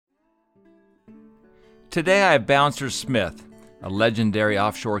Today I have Bouncer Smith, a legendary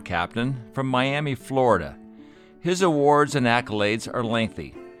offshore captain from Miami, Florida. His awards and accolades are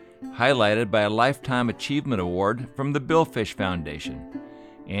lengthy, highlighted by a Lifetime Achievement Award from the Billfish Foundation,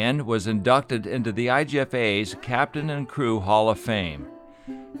 and was inducted into the IGFA's Captain and Crew Hall of Fame.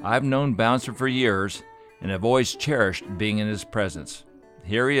 I've known Bouncer for years and have always cherished being in his presence.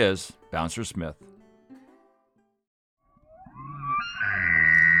 Here he is, Bouncer Smith.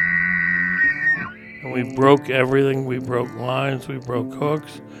 And we broke everything. We broke lines, we broke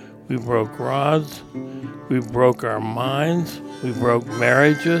hooks, we broke rods, we broke our minds, we broke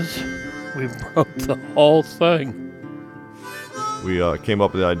marriages, we broke the whole thing. We came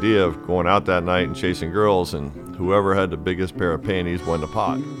up with the idea of going out that night and chasing girls, and whoever had the biggest pair of panties won the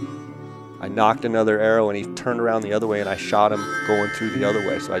pot. I knocked another arrow and he turned around the other way and I shot him going through the other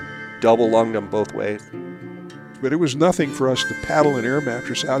way. So I double lunged him both ways. But it was nothing for us to paddle an air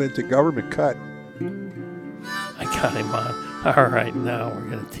mattress out into Government Cut. I got him on. All right, now we're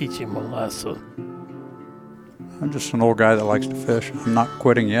going to teach him a lesson. I'm just an old guy that likes to fish. I'm not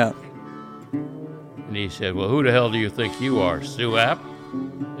quitting yet. And he said, well, who the hell do you think you are, Suap?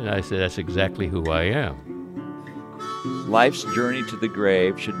 And I said, that's exactly who I am. Life's journey to the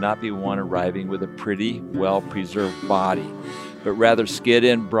grave should not be one arriving with a pretty, well-preserved body, but rather skid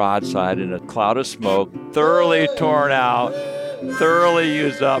in broadside in a cloud of smoke, thoroughly torn out, thoroughly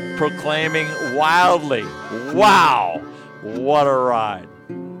used up, proclaiming wildly, wow, what a ride.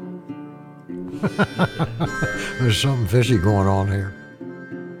 There's something fishy going on here.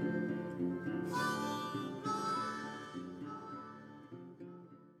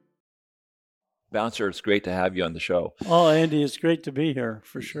 Bouncer, it's great to have you on the show. Oh, Andy, it's great to be here,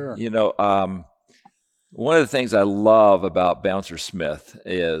 for sure. You know, one of the things I love about Bouncer Smith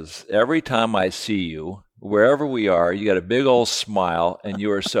is every time I see you, wherever we are, you got a big old smile, and you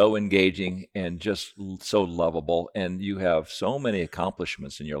are so engaging and just so lovable, and you have so many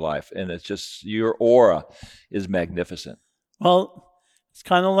accomplishments in your life, and it's just, your aura is magnificent. Well, it's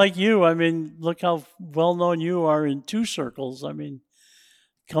kind of like you. I mean, look how well-known you are in two circles. I mean,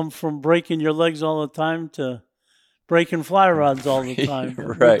 come from breaking your legs all the time to breaking fly rods all the time.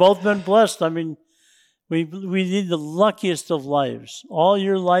 Right. We've both been blessed. I mean, we need the luckiest of lives. All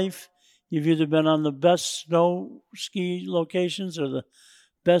your life, you've either been on the best snow ski locations or the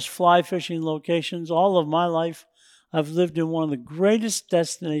best fly fishing locations. All of my life, I've lived in one of the greatest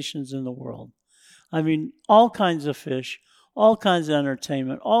destinations in the world. I mean, all kinds of fish, all kinds of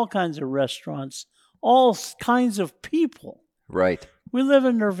entertainment, all kinds of restaurants, all kinds of people. Right. We live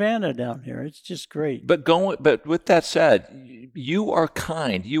in nirvana down here. It's just great. But with that said, you are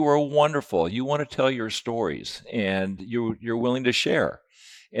kind. You are wonderful. You want to tell your stories, and you're willing to share.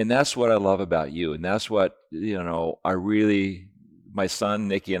 And that's what I love about you. And that's what, my son,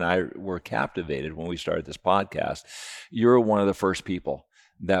 Nikki, and I were captivated when we started this podcast. You're one of the first people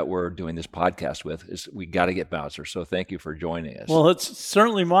that we're doing this podcast with. We got to get Bouncer. So thank you for joining us. Well, it's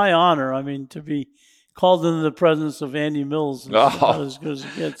certainly my honor. I mean, to be called into the presence of Andy Mills is about as good as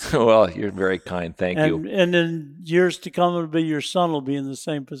it gets. Well, you're very kind. Thank you. And in years to come, it'll be your son will be in the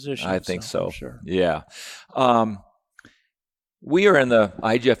same position. I think so. Sure. Yeah. We are in the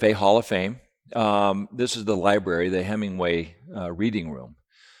IGFA Hall of Fame. This is the library, the Hemingway reading room.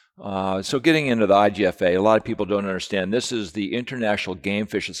 So getting into the IGFA, a lot of people don't understand. This is the International Game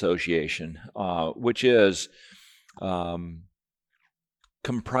Fish Association, which is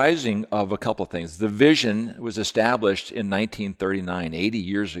comprising of a couple of things. The vision was established in 1939, 80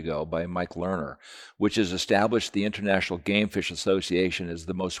 years ago, by Mike Lerner, which has established the International Game Fish Association as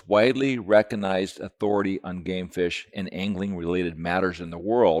the most widely recognized authority on game fish and angling-related matters in the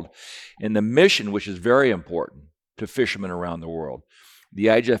world, and the mission, which is very important to fishermen around the world. The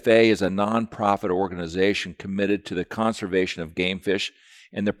IGFA is a nonprofit organization committed to the conservation of game fish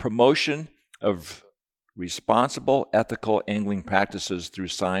and the promotion of responsible, ethical angling practices through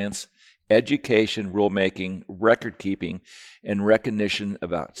science, education, rulemaking, record keeping, and recognition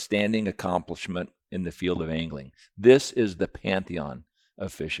of outstanding accomplishment in the field of angling. This is the pantheon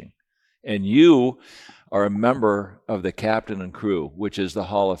of fishing. And you are a member of the Captain and Crew, which is the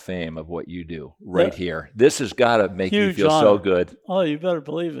Hall of Fame of what you do right here. This has got to make you feel honor. So good. Oh, you better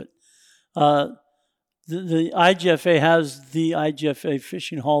believe it. The IGFA has the IGFA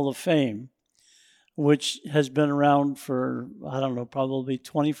Fishing Hall of Fame, which has been around for, probably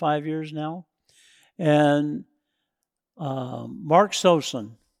 25 years now. And Mark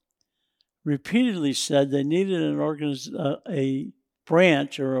Sosin repeatedly said they needed a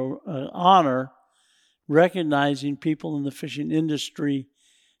branch or an honor recognizing people in the fishing industry,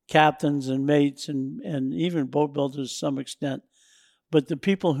 captains and mates and even boat builders to some extent, but the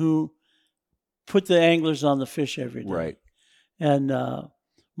people who put the anglers on the fish every day. Right. And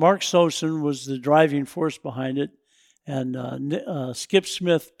Mark Sosen was the driving force behind it, and Skip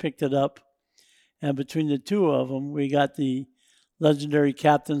Smith picked it up. And between the two of them, we got the legendary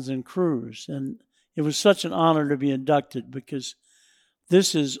captains and crews. And it was such an honor to be inducted, because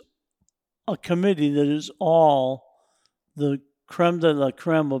this is a committee that is all the creme de la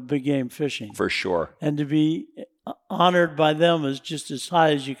creme of big game fishing. For sure. And to be honored by them is just as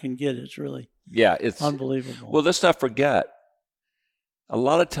high as you can get. It's really it's unbelievable. Well, let's not forget, a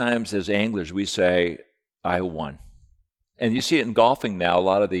lot of times as anglers, we say, I won. And you see it in golfing now. A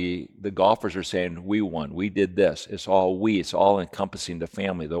lot of the golfers are saying, we won, we did this. It's all we. It's all encompassing the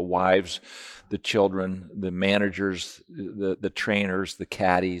family, the wives, the children, the managers, the trainers, the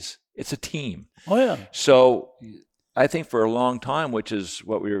caddies. It's a team. Oh, yeah. So I think for a long time, which is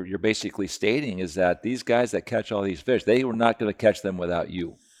what you're basically stating, is that these guys that catch all these fish, they were not going to catch them without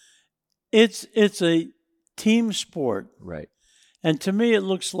you. It's a team sport. Right. And to me, it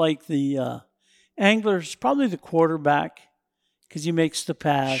looks like the angler's probably the quarterback, because he makes the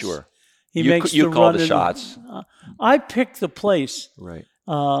pass. Sure. He makes you the call run the in. shots. I pick the place. Right.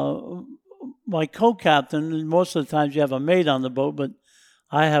 My co-captain, and most of the times you have a mate on the boat, but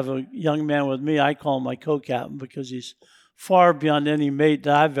I have a young man with me. I call him my co-captain because he's far beyond any mate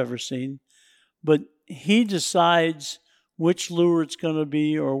that I've ever seen. But he decides which lure it's going to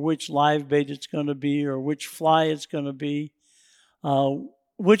be, or which live bait it's going to be, or which fly it's going to be.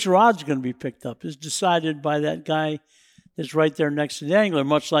 Which rod's going to be picked up is decided by that guy that's right there next to the angler,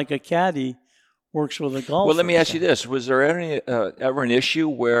 much like a caddy works with a golfer. Well, let me ask you this. Was there ever an issue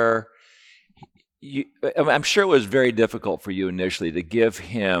where I'm sure it was very difficult for you initially to give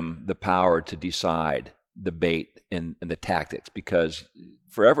him the power to decide the bait and the tactics, because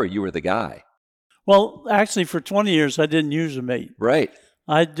forever you were the guy. Well, actually, for 20 years, I didn't use a mate. Right.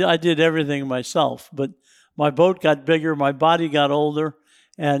 I did everything myself, but my boat got bigger, my body got older,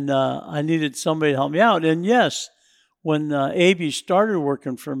 and I needed somebody to help me out. And yes, when A.B. started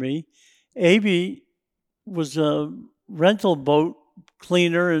working for me, A.B. was a rental boat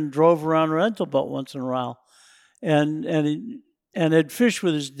cleaner and drove around a rental boat once in a while, and had fished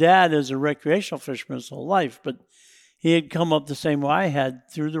with his dad as a recreational fisherman his whole life. But he had come up the same way I had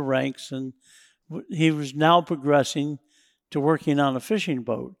through the ranks, and he was now progressing to working on a fishing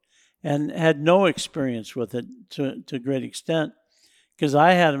boat, and had no experience with it to a great extent, because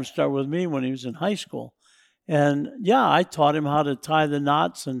I had him start with me when he was in high school. And yeah, I taught him how to tie the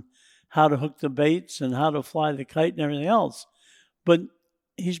knots and how to hook the baits and how to fly the kite and everything else. But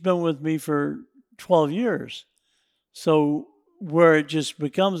he's been with me for 12 years. So where it just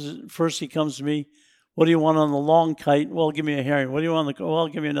becomes, first he comes to me, what do you want on the long kite? Well, give me a herring. What do you want on the, well,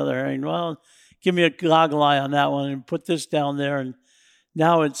 give me another herring. Well, give me a goggle eye on that one and put this down there. And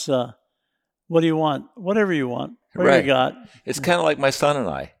now it's, what do you want? Whatever you want. What do you got? It's kind of like my son and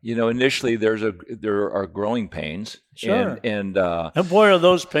I. Initially there are growing pains. Sure. And boy, are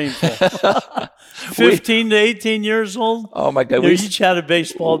those painful. 15 to 18 years old. Oh my God! You each had a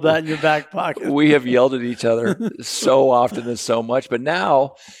baseball bat in your back pocket. We have yelled at each other so often and so much, but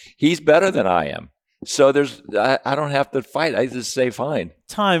now he's better than I am. So I don't have to fight. I just say fine.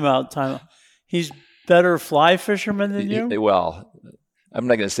 Time out. He's better fly fisherman than you? Well, I'm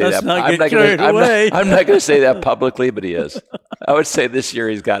not going to say that. I'm not going to say that publicly, but he is. I would say this year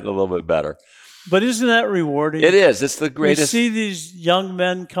he's gotten a little bit better. But isn't that rewarding? It is. It's the greatest. You see these young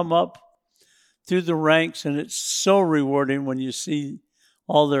men come up through the ranks, and it's so rewarding when you see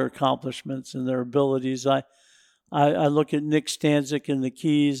all their accomplishments and their abilities. I look at Nick Stanczyk in the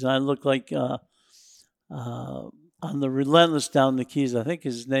Keys, and I look like on the Relentless down the Keys, I think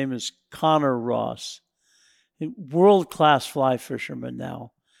his name is Connor Ross. World-class fly fisherman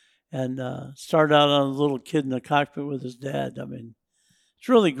now, and started out on a little kid in the cockpit with his dad. I mean, it's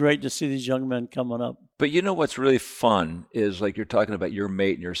really great to see these young men coming up. But what's really fun is, like you're talking about your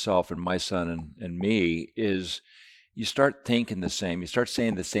mate and yourself and my son and me, is you start thinking the same. You start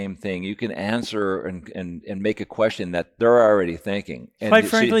saying the same thing. You can answer and make a question that they're already thinking. And quite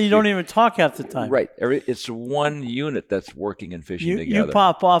frankly, you don't even talk half the time. Right. It's one unit that's working and fishing together. You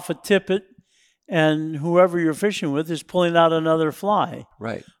pop off a tippet, and whoever you're fishing with is pulling out another fly.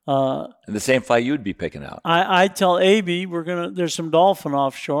 Right. And the same fly you'd be picking out. I tell A.B. there's some dolphin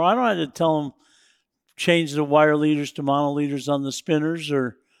offshore. I don't have to tell him change the wire leaders to mono leaders on the spinners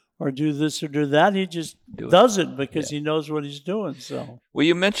or do this or do that. He just does it because he knows what he's doing. So. Well,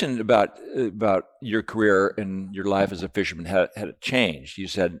 you mentioned about your career and your life as a fisherman had it changed. You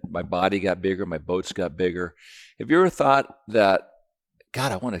said my body got bigger, my boats got bigger. Have you ever thought that,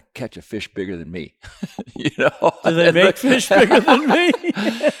 God, I want to catch a fish bigger than me? Do they make fish bigger than me?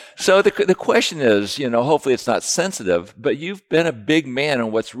 So the question is, hopefully it's not sensitive, but you've been a big man,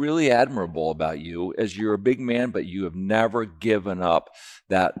 and what's really admirable about you is you're a big man, but you have never given up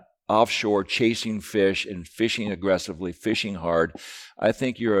that offshore chasing fish and fishing aggressively, fishing hard. I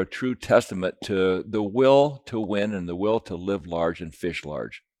think you're a true testament to the will to win and the will to live large and fish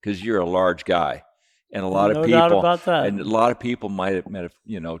large, because you're a large guy. And a lot of No people, doubt about that. and a lot of people might have,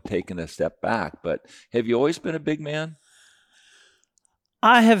 taken a step back. But have you always been a big man?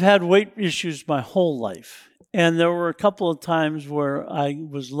 I have had weight issues my whole life. And there were a couple of times where I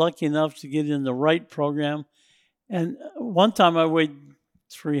was lucky enough to get in the right program. And one time I weighed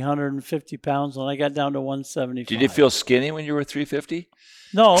 350 pounds and I got down to 175. Did you feel skinny when you were 350?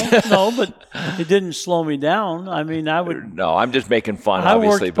 No, but it didn't slow me down. I mean, No, I'm just making fun, I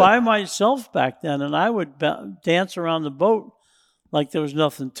obviously. worked by myself back then, and I would dance around the boat like there was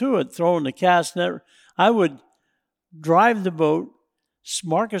nothing to it, throwing the cast net. I would drive the boat,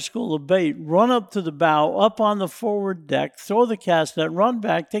 mark a school of bait, run up to the bow, up on the forward deck, throw the cast net, run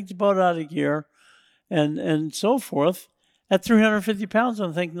back, take the boat out of gear, and so forth. At 350 pounds,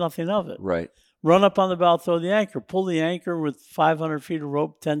 and think nothing of it. Right. Run up on the bow, throw the anchor, pull the anchor with 500 feet of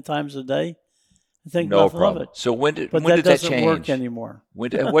rope 10 times a day. I think No nothing problem. of it. So when did But that doesn't change? work anymore.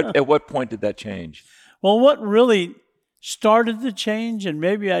 At what point did that change? Well, what really started the change, and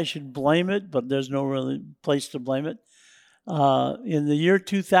maybe I should blame it, but there's no really place to blame it. In the year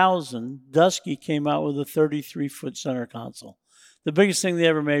 2000, Dusky came out with a 33-foot center console. The biggest thing they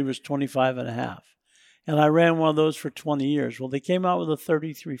ever made was 25 and a half. And I ran one of those for 20 years. Well, they came out with a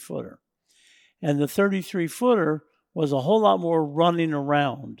 33-footer. And the 33-footer was a whole lot more running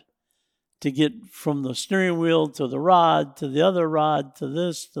around to get from the steering wheel to the rod, to the other rod, to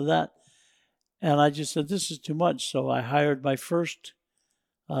this, to that. And I just said, this is too much. So I hired my first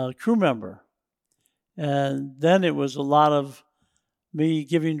crew member. And then it was a lot of me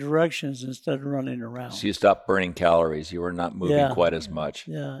giving directions instead of running around. So you stopped burning calories. You were not moving quite as much.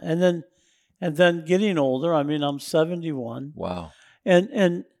 Yeah. And then getting older, I mean, I'm 71. Wow.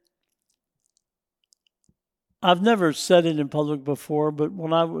 And I've never said it in public before, but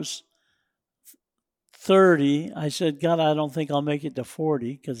when I was 30, I said, God, I don't think I'll make it to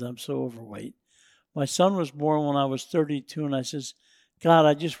 40 because I'm so overweight. My son was born when I was 32, and I says, God,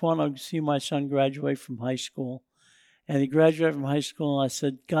 I just want to see my son graduate from high school. And he graduated from high school, and I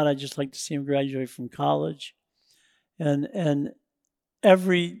said, God, I'd just like to see him graduate from college. And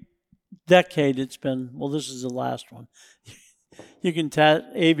every decade it's been, well, this is the last one. You can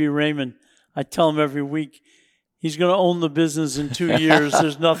A.B. Raymond, I tell him every week, he's going to own the business in 2 years.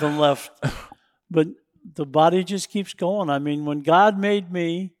 There's nothing left. But the body just keeps going. I mean, when God made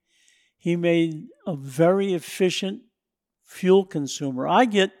me, he made a very efficient fuel consumer.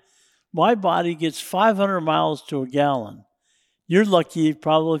 My body gets 500 miles to a gallon. You're lucky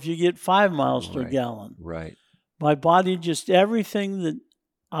probably if you get 5 miles to a gallon. Right. My body, just everything that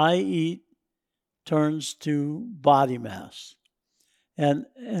I eat turns to body mass. And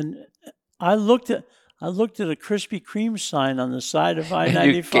I looked at a Krispy Kreme sign on the side of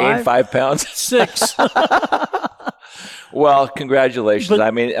I-95. You gained 5 pounds? 6. Well, congratulations. But,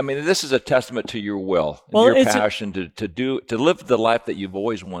 I mean, this is a testament to your will, well, your passion to live the life that you've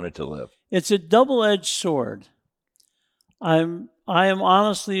always wanted to live. It's a double-edged sword. I am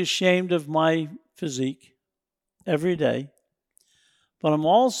honestly ashamed of my physique every day, but I'm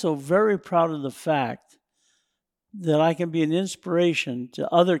also very proud of the fact that I can be an inspiration to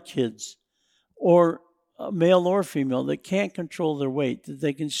other kids, or male or female, that can't control their weight, that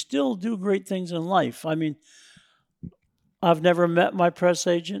they can still do great things in life. I mean, I've never met my press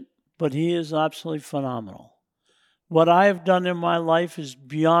agent, but he is absolutely phenomenal. What I have done in my life is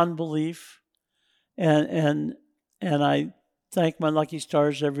beyond belief, and I thank my lucky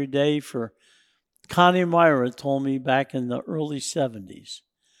stars every day for. Connie Myra told me back in the early 70s,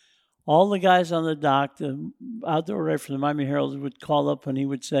 all the guys on the dock, the outdoor writer from the Miami Herald, would call up and he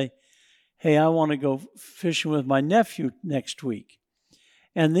would say, hey, I want to go fishing with my nephew next week.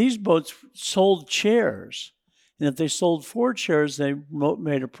 And these boats sold chairs. And if they sold 4 chairs, they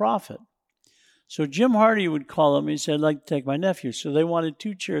made a profit. So Jim Hardy would call them and he said, I'd like to take my nephew. So they wanted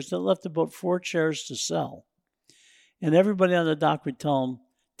 2 chairs. They left about 4 chairs to sell. And everybody on the dock would tell them,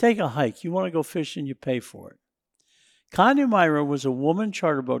 take a hike. You want to go fishing, you pay for it. Connie Myra was a woman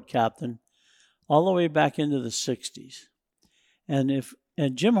charter boat captain all the way back into the 60s.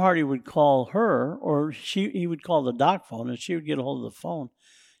 And Jim Hardy would call her, or he would call the dock phone, and she would get a hold of the phone.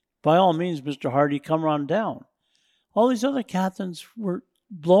 By all means, Mr. Hardy, come on down. All these other captains were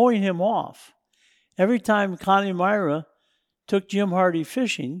blowing him off. Every time Connie Myra took Jim Hardy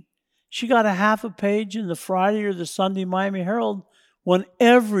fishing, she got a half a page in the Friday or the Sunday Miami Herald when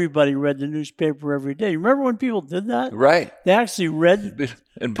everybody read the newspaper every day. Remember when people did that? Right. They actually read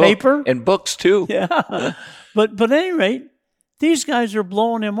And paper? and books too. Yeah. But at any rate, these guys are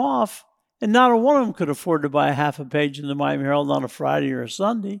blowing him off, and not a one of them could afford to buy a half a page in the Miami Herald on a Friday or a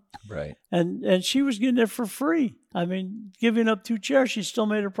Sunday. Right. And she was getting it for free. I mean, giving up 2 chairs, she still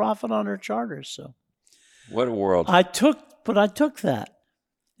made a profit on her charters. So What a world. I took that,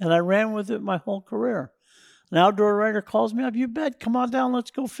 and I ran with it my whole career. An outdoor writer calls me up. You bet. Come on down.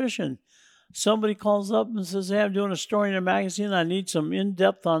 Let's go fishing. Somebody calls up and says, hey, I'm doing a story in a magazine. I need some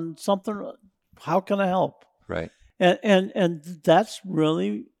in-depth on something. How can I help? Right. And that's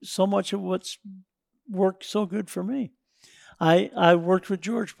really so much of what's worked so good for me. I worked with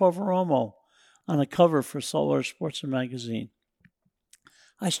George Poveromo on a cover for Saltwater Sportsman magazine.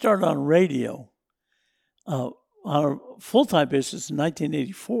 I started on radio on a full-time basis in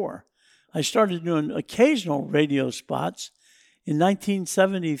 1984. I started doing occasional radio spots in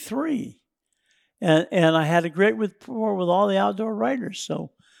 1973. And I had a great rapport with all the outdoor writers.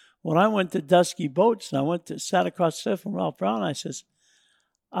 So when I went to Dusky Boats and sat across the from Ralph Brown, I says,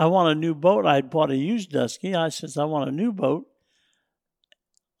 I want a new boat. I bought a used Dusky. I says, I want a new boat.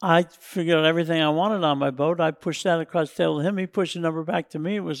 I figured out everything I wanted on my boat. I pushed that across the table to him. He pushed the number back to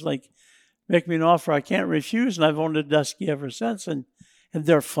me. It was like, make me an offer I can't refuse. And I've owned a Dusky ever since. And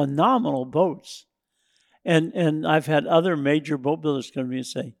they're phenomenal boats. And I've had other major boat builders come to me and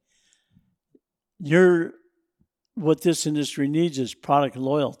say, what this industry needs is product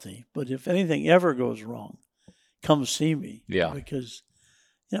loyalty. But if anything ever goes wrong, come see me. Yeah. Because,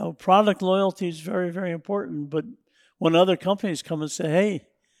 product loyalty is very, very important. But when other companies come and say, hey,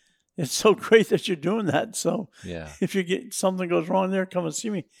 it's so great that you're doing that. So if something goes wrong there, come and see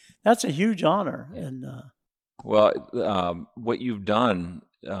me. That's a huge honor. And what you've done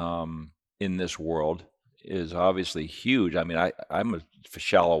in this world is obviously huge. I mean, I'm a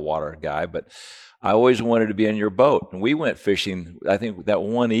shallow water guy, but I always wanted to be in your boat. And we went fishing, I think, that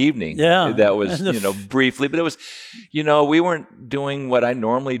one evening. Yeah. That was, briefly. But it was, we weren't doing what I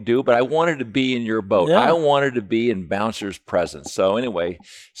normally do, but I wanted to be in your boat. Yeah. I wanted to be in Bouncer's presence. So anyway,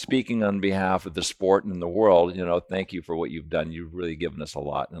 speaking on behalf of the sport and the world, thank you for what you've done. You've really given us a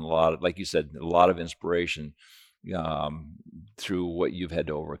lot. And a lot of, like you said, a lot of inspiration through what you've had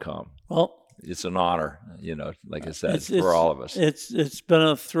to overcome. Well, it's an honor, like I said, for all of us. It's been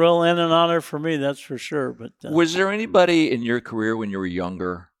a thrill and an honor for me, that's for sure. But was there anybody in your career when you were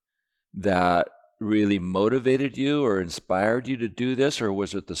younger that really motivated you or inspired you to do this, or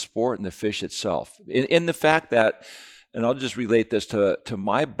was it the sport and the fish itself? In the fact that, and I'll just relate this to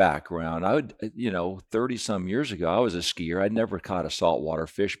my background. I would, 30 some years ago, I was a skier. I'd never caught a saltwater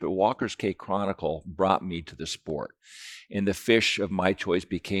fish, but Walker's Cay Chronicle brought me to the sport. And the fish of my choice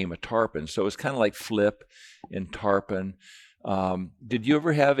became a tarpon. So it was kind of like flip and tarpon. Did you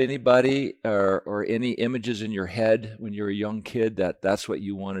ever have anybody or any images in your head when you were a young kid that's what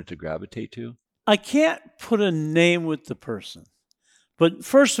you wanted to gravitate to? I can't put a name with the person. But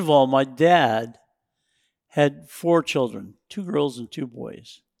first of all, my dad had 4 children, 2 girls and 2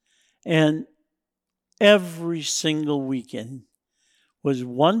 boys. And every single weekend was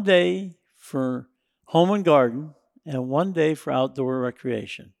one day for home and garden, and one day for outdoor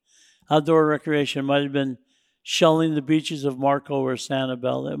recreation. Outdoor recreation might have been shelling the beaches of Marco or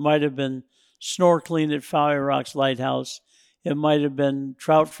Sanibel. It might have been snorkeling at Fowey Rocks Lighthouse. It might have been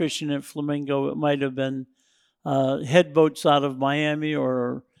trout fishing at Flamingo. It might have been head boats out of Miami,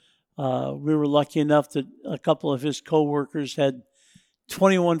 or we were lucky enough that a couple of his co-workers had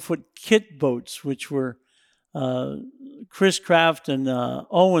 21-foot kit boats, which were Chris Craft and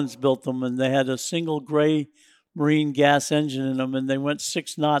Owens built them, and they had a single gray marine gas engine in them, and they went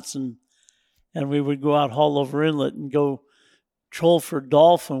 6 knots, and we would go out Haul Over Inlet and go troll for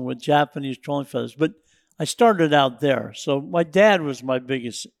dolphin with Japanese trolling feathers. But I started out there. So my dad was my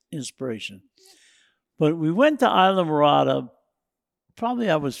biggest inspiration. But we went to Isla Morada, probably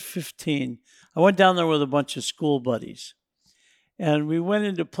I was 15. I went down there with a bunch of school buddies. And we went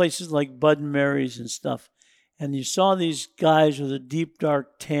into places like Bud and Mary's and stuff. And you saw these guys with a deep,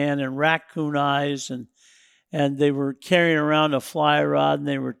 dark tan and raccoon eyes, and they were carrying around a fly rod, and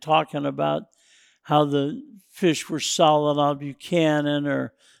they were talking about how the fish were solid on Buchanan,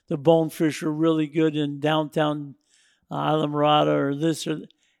 or the bonefish were really good in downtown Isla Morada, or this or that.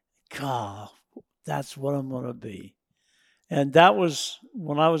 God, that's what I'm going to be. And that was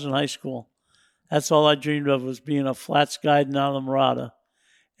when I was in high school. That's all I dreamed of, was being a flats guide in Isla Morada.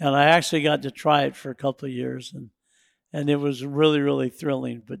 And I actually got to try it for a couple of years, and it was really, really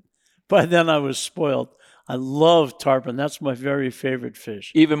thrilling. But by then I was spoiled. I love tarpon. That's my very favorite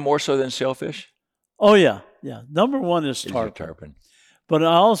fish. Even more so than sailfish? Oh, yeah. Yeah. Number one is Is tarpon. tarpon. But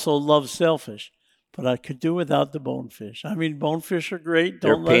I also love sailfish. But I could do without the bonefish. I mean, bonefish are great.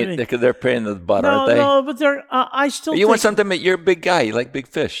 They're paying in the butt, aren't they? No, but they're. I still. You want something? You're a big guy. You like big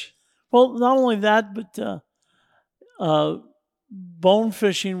fish. Well, not only that, but bone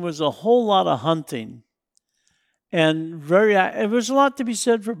fishing was a whole lot of hunting, and there was a lot to be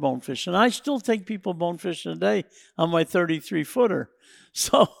said for bonefish. And I still take people bonefishing today on my 33-footer.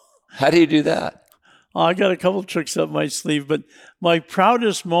 So how do you do that? I got a couple tricks up my sleeve, but my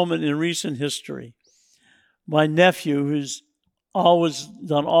proudest moment in recent history, my nephew, who's always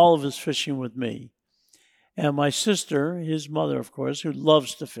done all of his fishing with me, and my sister, his mother, of course, who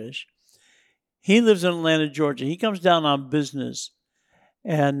loves to fish. He lives in Atlanta, Georgia. He comes down on business.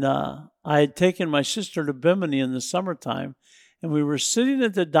 And I had taken my sister to Bimini in the summertime, and we were sitting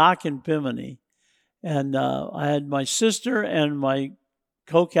at the dock in Bimini. And I had my sister and my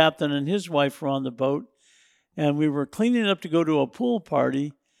co-captain and his wife were on the boat, and we were cleaning up to go to a pool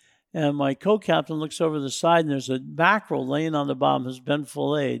party. And my co-captain looks over the side, and there's a mackerel laying on the bottom, has been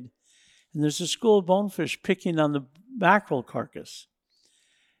filleted. And there's a school of bonefish picking on the mackerel carcass.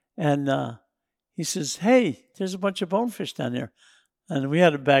 And he says, "Hey, there's a bunch of bonefish down there." And we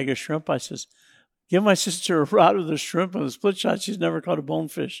had a bag of shrimp. I says, "Give my sister a rod with a shrimp and a split shot. She's never caught a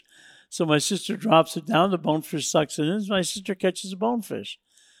bonefish." So my sister drops it down. The bonefish sucks it in. And my sister catches a bonefish.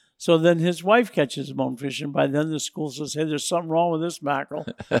 So then his wife catches a bonefish. And by then the school says, "Hey, there's something wrong with this mackerel.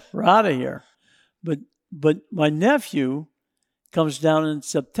 We're out of here." But my nephew comes down in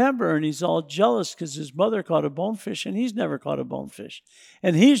September, and he's all jealous because his mother caught a bonefish, and he's never caught a bonefish.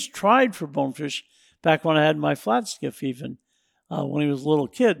 And he's tried for bonefish back when I had my flat skiff even, when he was a little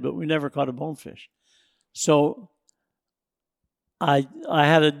kid, but we never caught a bonefish. So I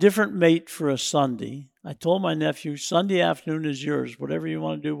had a different mate for a Sunday. I told my nephew, "Sunday afternoon is yours. Whatever you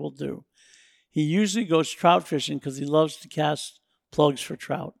want to do, we'll do." He usually goes trout fishing because he loves to cast plugs for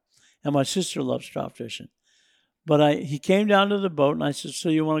trout. And my sister loves trout fishing. But he came down to the boat, and I said, "So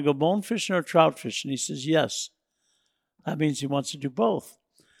you want to go bone fishing or trout fishing?" He says, "Yes." That means he wants to do both.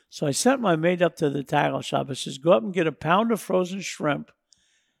 So I sent my mate up to the tackle shop. I says, "Go up and get a pound of frozen shrimp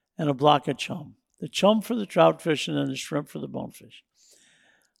and a block of chum. The chum for the trout fishing and the shrimp for the bonefish."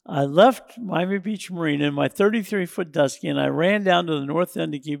 I left Miami Beach Marina in my 33-foot Dusky, and I ran down to the north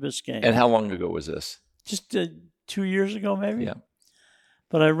end of Key Biscayne. And how long ago was this? Just 2 years ago, maybe. Yeah.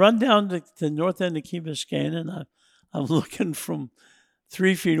 But I run down to the north end of Key Biscayne, and I'm looking from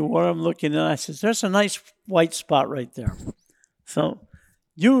 3 feet of water. I'm looking, and I says, "There's a nice white spot right there." So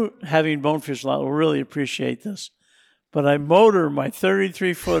you, having bonefish a lot, will really appreciate this. But I motor my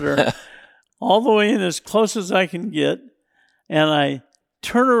 33-footer all the way in as close as I can get, and I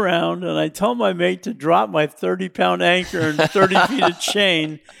turn around, and I tell my mate to drop my 30-pound anchor and 30 feet of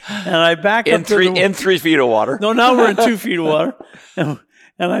chain, and I back up in 3 feet of water. No, now we're in 2 feet of water.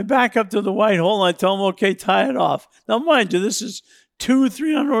 And I back up to the white hole, and I tell him, "Okay, tie it off." Now, mind you, this is 2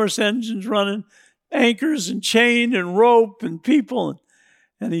 300-horse engines running, anchors and chain and rope and people.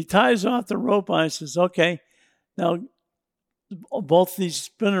 And he ties off the rope, and I says, "Okay, now both these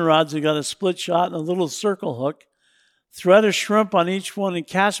spinning rods have got a split shot and a little circle hook. Thread a shrimp on each one and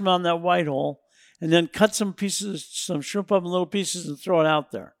cast them on that white hole, and then cut some shrimp up in little pieces and throw it out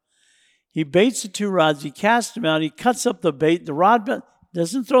there." He baits the 2 rods. He casts them out. He cuts up the bait. The rod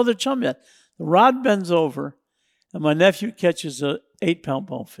doesn't throw the chum yet. The rod bends over, and my nephew catches a 8-pound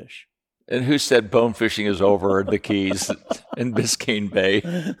bonefish. And who said bone fishing is over in the Keys in Biscayne Bay?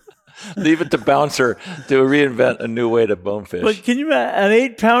 Leave it to Bouncer to reinvent a new way to bonefish. But can you imagine an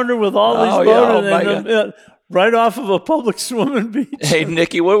 8-pounder with all these boats right off of a public swimming beach? Hey,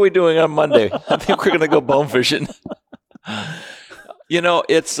 Nikki, what are we doing on Monday? I think we're going to go bone fishing. You know,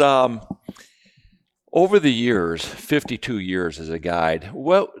 it's over the years, 52 years as a guide,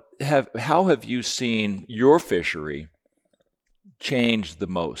 how have you seen your fishery change the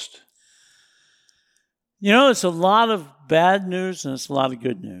most? You know, it's a lot of bad news and it's a lot of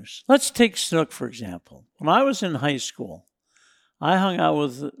good news. Let's take snook, for example. When I was in high school,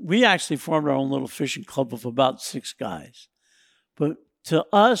 we actually formed our own little fishing club of about 6 guys. But to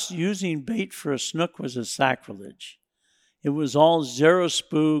us, using bait for a snook was a sacrilege. It was all zero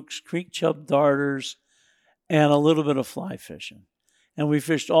spooks, creek chub darters, and a little bit of fly fishing. And we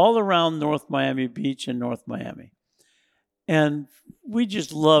fished all around North Miami Beach and North Miami. And we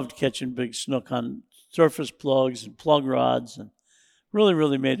just loved catching big snook on surface plugs and plug rods, and really,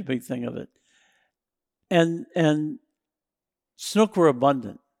 really made a big thing of it. And snook were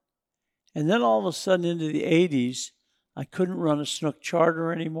abundant. And then all of a sudden into the 80s, I couldn't run a snook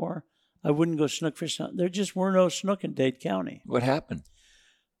charter anymore. I wouldn't go snook fishing. There just were no snook in Dade County. What happened?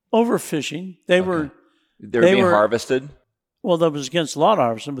 Overfishing. They were being harvested? well, that was against lot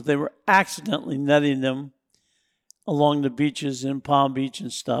harvesting, but they were accidentally netting them along the beaches in Palm Beach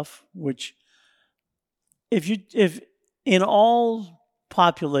and stuff, which if in all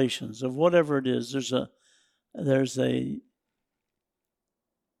populations of whatever it is, there's a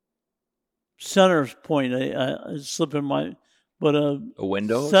center point, I slip in my, but a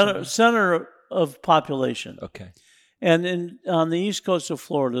window? Center of population. Okay. And on the east coast of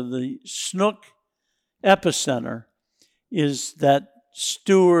Florida, the snook epicenter is that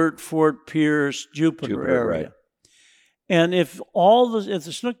Stewart, Fort Pierce, Jupiter area. Right. And if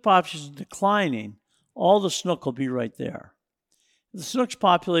the snook population is declining, all the snook will be right there. If the snook's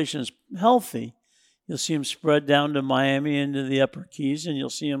population is healthy, you'll see them spread down to Miami into the Upper Keys, and you'll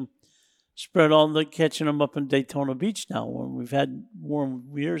see them spread catching them up in Daytona Beach now, when we've had warm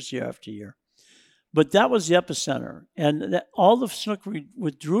years year after year. But that was the epicenter, and all the snook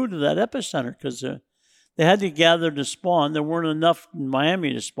withdrew to that epicenter because they had to gather to spawn. There weren't enough in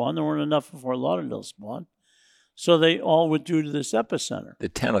Miami to spawn. There weren't enough in Fort Lauderdale to spawn. So they all withdrew to this epicenter. The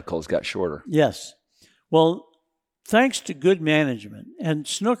tentacles got shorter. Yes. Well, thanks to good management, and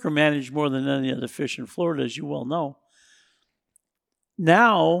snook are managed more than any other fish in Florida, as you well know.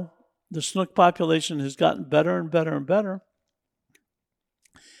 Now, the snook population has gotten better and better and better.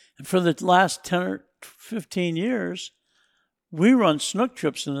 And for the last 10 or 15 years, we run snook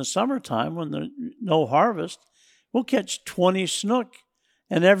trips in the summertime when there's no harvest. We'll catch 20 snook,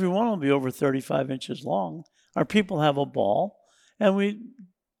 and every one will be over 35 inches long. Our people have a ball, and we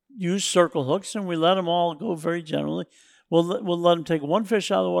use circle hooks, and we let them all go very generally. We'll let them take one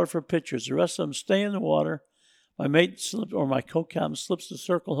fish out of the water for pictures. The rest of them stay in the water. My mate my co-captain slips the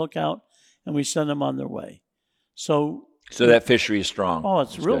circle hook out, and we send them on their way. So that fishery is strong. Oh,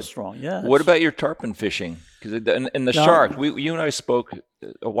 it's real strong, yeah. What about your tarpon fishing? Because and the shark, you and I spoke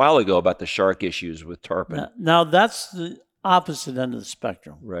a while ago about the shark issues with tarpon. Now that's the opposite end of the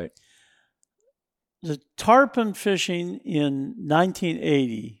spectrum. Right. The tarpon fishing in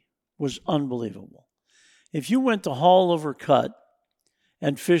 1980 was unbelievable. If you went to Hall Over Cut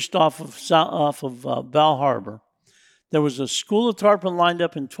and fished off of Bal Harbor, there was a school of tarpon lined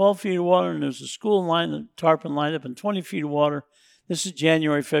up in 12 feet of water, and there was a school of tarpon lined up in 20 feet of water. This is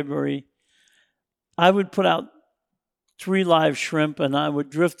January, February. I would put out 3 live shrimp, and I would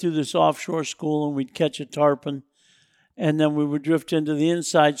drift through this offshore school, and we'd catch a tarpon. And then we would drift into the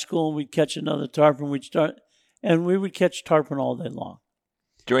inside school, and we'd catch another tarpon. And we would catch tarpon all day long.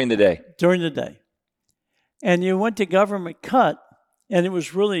 During the day? During the day. And you went to Government Cut, and it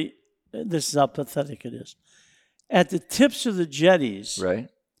was really, this is how pathetic it is. At the tips of the jetties, right,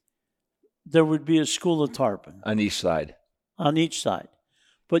 there would be a school of tarpon. On each side. On each side.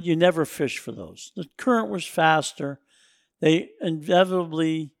 But you never fished for those. The current was faster. They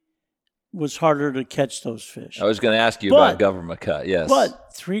inevitably was harder to catch those fish. I was going to ask you about Government Cut, yes.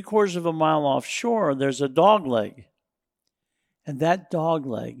 But 3/4 of a mile offshore, there's a dog leg. And that dog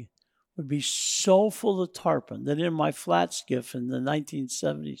leg would be so full of tarpon that in my flat skiff in the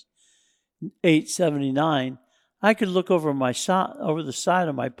 1978, 79, I could look over the side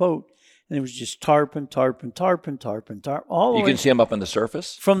of my boat, and it was just tarpon, all the way. You can see them up on the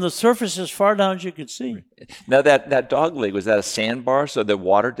surface? From the surface as far down as you could see. Now, that dog leg, was that a sandbar, so the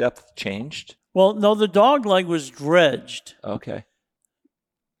water depth changed? Well, no, the dog leg was dredged. Okay.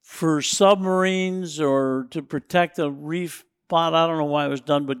 For submarines or to protect a reef spot. I don't know why it was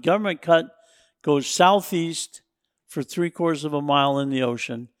done, but Government Cut goes southeast for 3/4 of a mile in the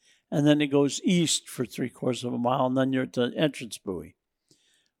ocean, and then it goes east for 3/4 of a mile, and then you're at the entrance buoy.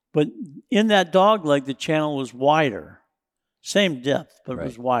 But in that dog leg, the channel was wider. Same depth, but it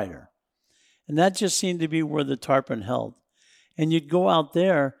was wider. And that just seemed to be where the tarpon held. And you'd go out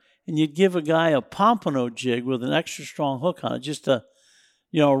there, and you'd give a guy a pompano jig with an extra strong hook on it, just a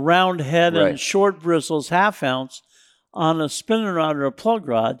round head and short bristles, 1/2 ounce, on a spinning rod or a plug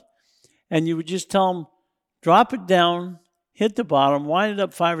rod. And you would just tell him, drop it down, hit the bottom, wind it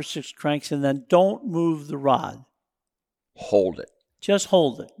up 5 or 6 cranks, and then don't move the rod. Hold it. Just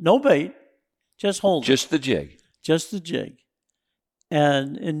hold it. No bait. Just hold it. Just the jig. Just the jig.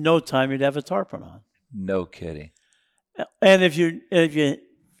 And in no time, you'd have a tarpon on. No kidding. And if you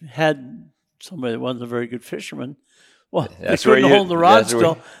had somebody that wasn't a very good fisherman, well, they couldn't hold the rod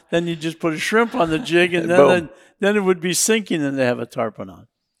still, then you just put a shrimp on the jig, and then it would be sinking, and they have a tarpon on.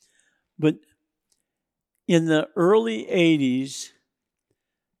 But in the early 80s,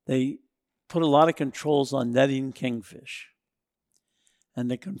 they put a lot of controls on netting kingfish. And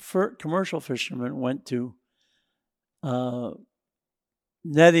the commercial fishermen went to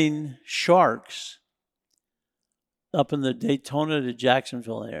netting sharks up in the Daytona to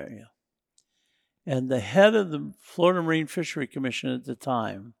Jacksonville area. And the head of the Florida Marine Fishery Commission at the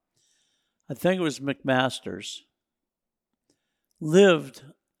time, I think it was McMasters, lived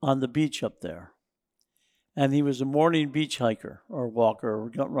on the beach up there. And he was a morning beach hiker or walker or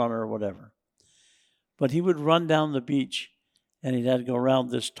gut runner or whatever. But he would run down the beach and he'd have to go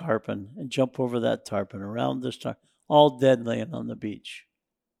around this tarpon and jump over that tarpon, around this tarpon, all dead laying on the beach.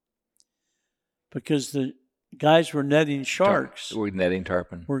 Because the guys were netting sharks. We're netting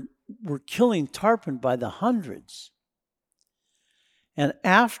tarpon. Were killing tarpon by the hundreds. And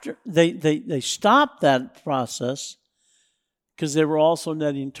after they stopped that process because they were also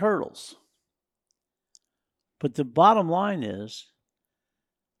netting turtles. But the bottom line is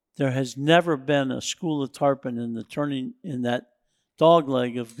there has never been a school of tarpon in that dog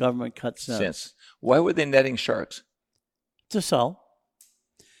leg of government cut since. Why were they netting sharks? To sell.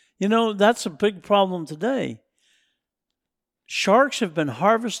 You know, that's a big problem today. Sharks have been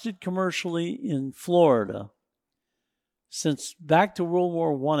harvested commercially in Florida since back to World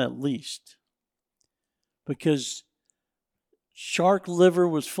War I at least, because shark liver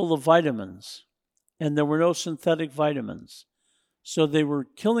was full of vitamins and there were no synthetic vitamins. So they were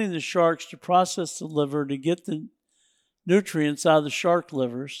killing the sharks to process the liver to get the nutrients out of the shark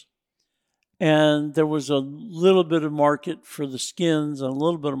livers. And there was a little bit of market for the skins and a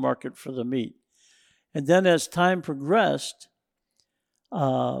little bit of market for the meat. And then as time progressed,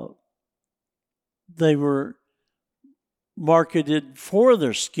 they were marketed for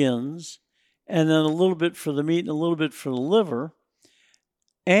their skins and then a little bit for the meat and a little bit for the liver.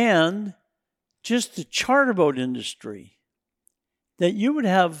 And just the charter boat industry, that you would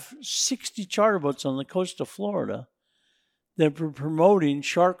have 60 charter boats on the coast of Florida that were promoting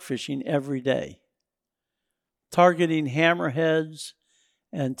shark fishing every day, targeting hammerheads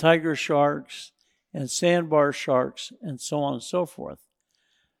and tiger sharks and sandbar sharks and so on and so forth.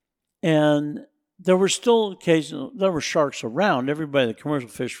 And there were still there were sharks around. Everybody that commercial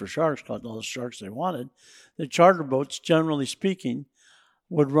fished for sharks caught all the sharks they wanted. The charter boats, generally speaking,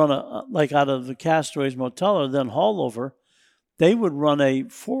 would run like out of the Castaways Motel or then haul over. They would run a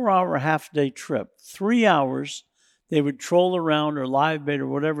 4-hour half-day trip, 3 hours. They would troll around or live bait or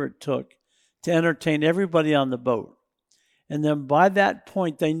whatever it took to entertain everybody on the boat. And then by that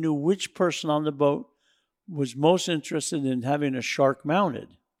point, they knew which person on the boat was most interested in having a shark mounted.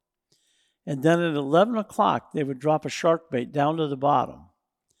 And then at 11 o'clock, they would drop a shark bait down to the bottom.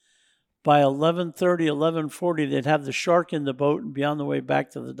 By 11:30, 11:40, they'd have the shark in the boat and be on the way back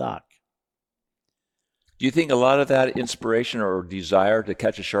to the dock. Do you think a lot of that inspiration or desire to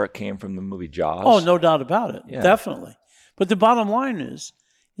catch a shark came from the movie Jaws? Oh, no doubt about it. Yeah. Definitely. But the bottom line is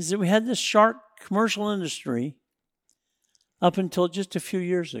that we had this shark commercial industry up until just a few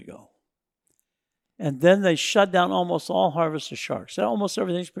years ago. And then they shut down almost all harvest of sharks. Almost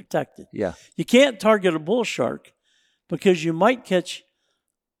everything's protected. Yeah. You can't target a bull shark because you might catch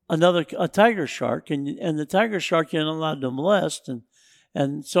a tiger shark, and the tiger shark you're not allowed to molest,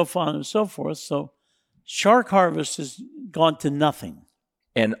 and so on and so forth. So shark harvest has gone to nothing.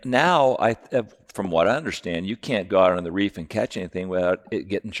 And now, from what I understand, you can't go out on the reef and catch anything without it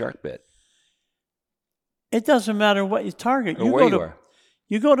getting shark bit. It doesn't matter what you target. Or where you are.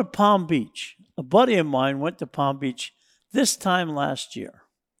 You go to Palm Beach. A buddy of mine went to Palm Beach this time last year.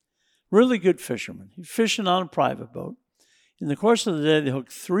 Really good fisherman. He's fishing on a private boat. In the course of the day, they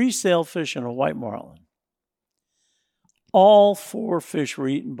hooked 3 sailfish and a white marlin. All 4 fish were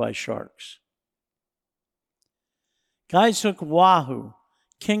eaten by sharks. Guys hook wahoo,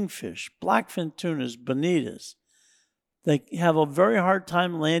 kingfish, blackfin tunas, bonitas. They have a very hard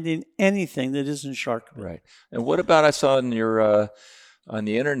time landing anything that isn't shark bait. Right. And what about, I saw in your on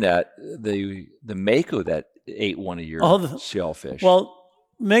the internet, the mako that ate one of your sailfish? Well,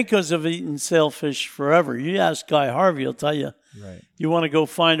 makos have eaten sailfish forever. You ask Guy Harvey, he'll tell you. Right. You want to go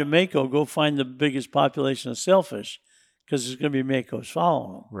find a mako, go find the biggest population of sailfish, because there's going to be makos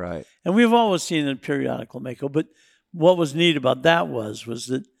following them. Right. And we've always seen a periodical mako. But what was neat about that was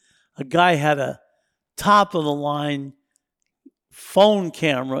that a guy had a top-of-the-line phone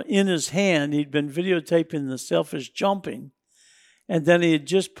camera in his hand. He'd been videotaping the sailfish jumping, and then he had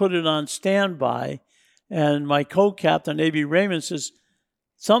just put it on standby. And my co-captain, A.B. Raymond, says,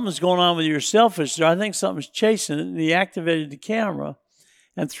 something's going on with your sailfish there. I think something's chasing it. And he activated the camera.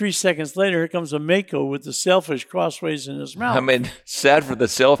 And 3 seconds later, here comes a mako with the sailfish crossways in his mouth. I mean, sad for the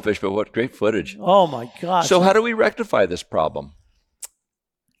sailfish, but what great footage. Oh, my gosh. So how do we rectify this problem?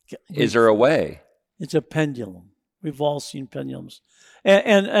 Is there a way? It's a pendulum. We've all seen pendulums.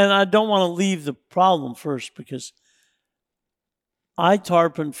 And I don't want to leave the problem first, because I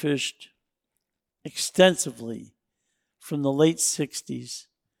tarpon fished extensively from the late 60s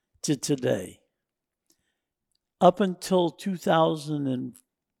to today. up until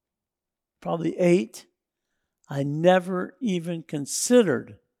 2008, I never even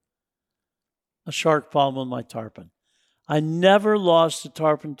considered a shark problem with my tarpon. I never lost a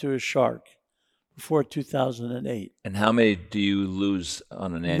tarpon to a shark before 2008. And how many do you lose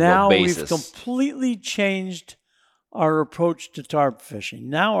on an annual now basis? We've completely changed our approach to tarpon fishing.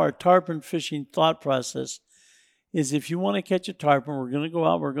 Now our tarpon fishing thought process is if you want to catch a tarpon, we're going to go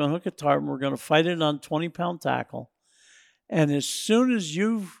out, we're going to hook a tarpon, we're going to fight it on 20-pound tackle. And as soon as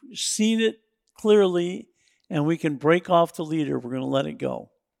you've seen it clearly and we can break off the leader, we're going to let it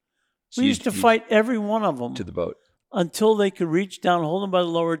go. So we used to fight every one of them to the boat until they could reach down, hold them by the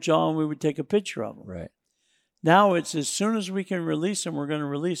lower jaw, and we would take a picture of them. Right. Now it's as soon as we can release them, we're going to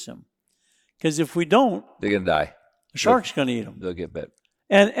release them. Because if we don't, they're going to die. The shark's going to eat them. They'll get bit.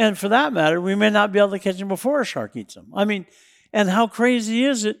 And for that matter, we may not be able to catch them before a shark eats them. I mean, and how crazy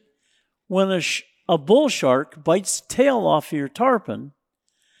is it when a bull shark bites the tail off of your tarpon,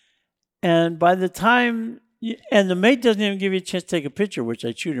 and by the time, and the mate doesn't even give you a chance to take a picture, which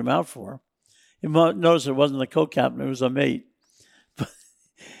I chewed him out for. You might notice it wasn't the co-captain, it was a mate. But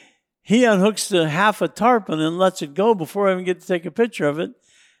he unhooks the half a tarpon and lets it go before I even get to take a picture of it.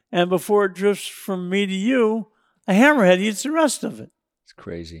 And before it drifts from me to you, a hammerhead eats the rest of it. It's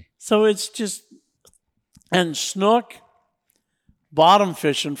crazy. So it's just, and snook, bottom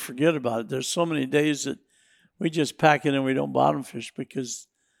fishing, forget about it. There's so many days that we just pack it and we don't bottom fish because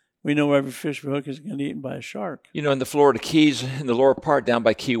we know every fish we hook is going to get eaten by a shark. You know, in the Florida Keys, in the lower part down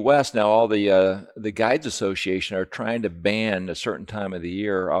by Key West, now all the Guides Association are trying to ban a certain time of the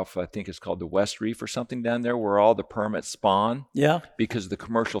year off, I think it's called the West Reef or something down there, where all the permits spawn. Yeah. Because the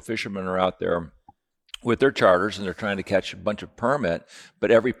commercial fishermen are out there with their charters and they're trying to catch a bunch of permit, but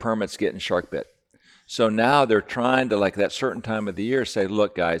every permit's getting shark bit. So now they're trying to, like that certain time of the year, say,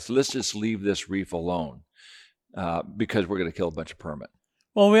 look, guys, let's just leave this reef alone because we're going to kill a bunch of permit.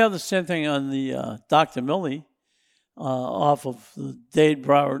 Well, we have the same thing on the Dr. Millie off of the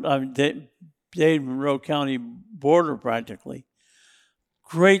Dade-Monroe County border practically.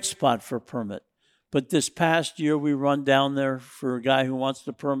 Great spot for a permit. But this past year, we run down there for a guy who wants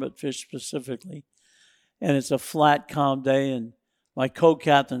to permit fish specifically. And it's a flat, calm day, and my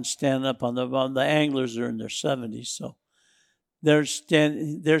co-captain's standing up on the anglers are in their 70s, so they're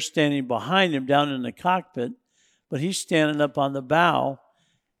standing behind him down in the cockpit, but he's standing up on the bow,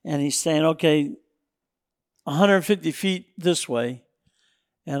 and he's saying, okay, 150 feet this way,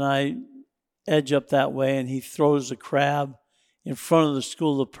 and I edge up that way, and he throws a crab in front of the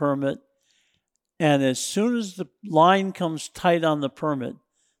school of permit, and as soon as the line comes tight on the permit,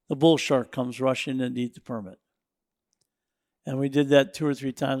 the bull shark comes rushing in to eat the permit. And we did that 2 or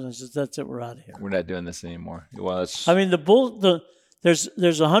 3 times. I said, that's it, we're out of here. We're not doing this anymore. Well, I mean, there's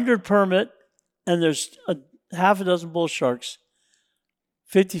 100 permit, and there's half a dozen bull sharks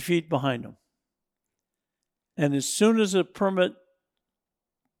 50 feet behind them. And as soon as a permit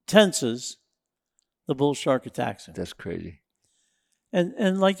tenses, the bull shark attacks him. That's crazy.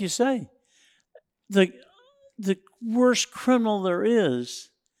 And like you say, the worst criminal there is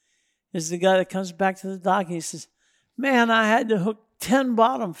the guy that comes back to the dock and he says, man, I had to hook 10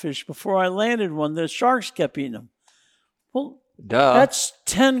 bottom fish before I landed one. The sharks kept eating them. Well, that's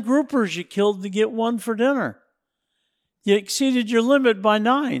 10 groupers you killed to get one for dinner. You exceeded your limit by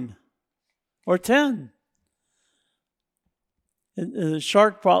 9 or 10. And the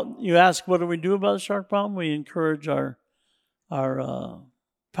shark problem, you ask, what do we do about the shark problem? We encourage our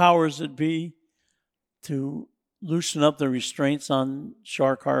powers that be to loosen up the restraints on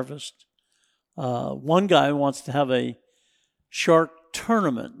shark harvest. One guy wants to have a shark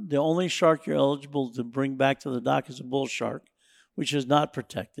tournament. The only shark you're eligible to bring back to the dock is a bull shark, which is not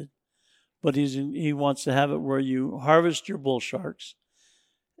protected. But he wants to have it where you harvest your bull sharks,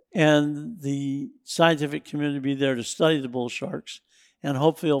 and the scientific community be there to study the bull sharks, and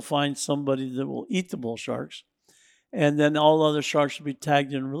hopefully he'll find somebody that will eat the bull sharks, and then all other sharks will be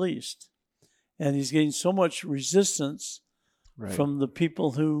tagged and released. And he's getting so much resistance from the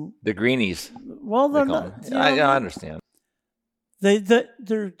people who... The greenies. Well, they're not... I understand.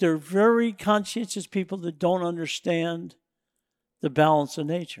 They're very conscientious people that don't understand the balance of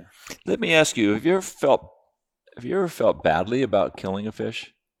nature. Let me ask you, have you ever felt badly about killing a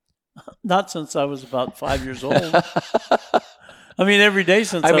fish? Not since I was about 5 years old. I mean, every day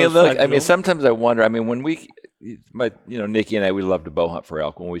since I was 5 years old. Sometimes I wonder, when Nikki and I, we love to bow hunt for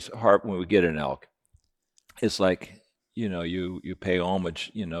elk. When we get an elk, it's like, you pay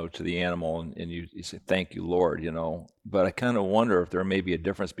homage, to the animal and you say, thank you, Lord, But I kind of wonder if there may be a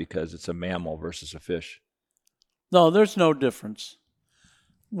difference because it's a mammal versus a fish. No, there's no difference.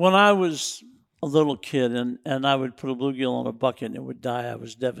 When I was a little kid, and I would put a bluegill in a bucket and it would die. I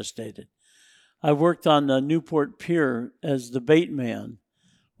was devastated. I worked on Newport Pier as the bait man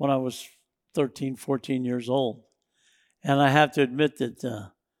when I was 13, 14 years old. And I have to admit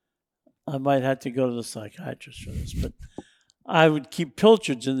that I might have to go to the psychiatrist for this, but I would keep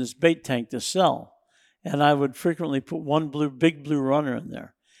pilchards in this bait tank to sell. And I would frequently put one big blue runner in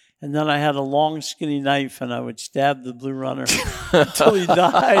there. And then I had a long, skinny knife, and I would stab the blue runner until he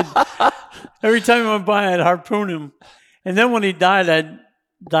died. Every time I went by, I'd harpoon him. And then when he died, I'd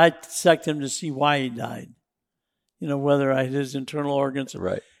dissect him to see why he died. Whether I had his internal organs.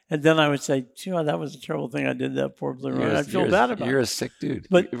 Right. And then I would say, that was a terrible thing I did to that poor blue runner. I'd feel bad about it. You're a sick dude.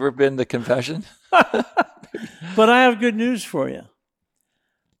 But, you ever been to confession? But I have good news for you.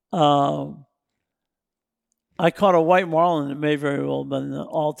 I caught a white marlin that may very well have been the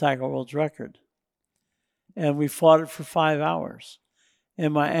all-tackle world's record. And we fought it for 5 hours.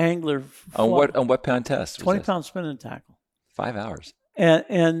 And my angler... On what pound test? 20-pound spinning tackle. 5 hours.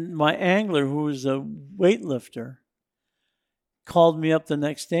 And my angler, who was a weightlifter, called me up the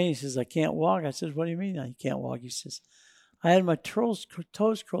next day. He says, I can't walk. I said, what do you mean I can't walk? He says, I had my toes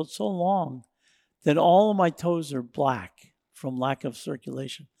curled so long that all of my toes are black from lack of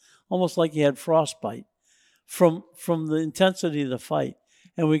circulation, almost like he had frostbite from the intensity of the fight.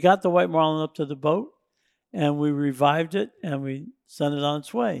 And we got the white marlin up to the boat, and we revived it, and we sent it on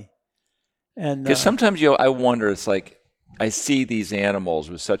its way. And because sometimes I wonder, it's like I see these animals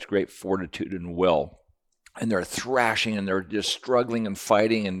with such great fortitude and will, and they're thrashing and they're just struggling and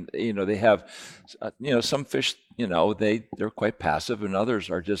fighting, and they have some fish they're quite passive, and others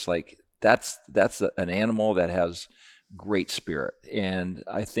are just like that's an animal that has great spirit. And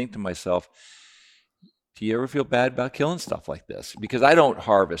I think to myself, do you ever feel bad about killing stuff like this? Because I don't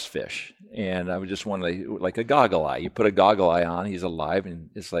harvest fish, and I would just want to, like a goggle eye. You put a goggle eye on, he's alive, and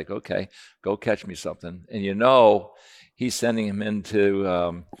it's like, okay, go catch me something. And he's sending him into,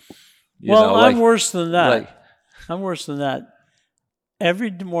 I'm worse than that. I'm worse than that. Every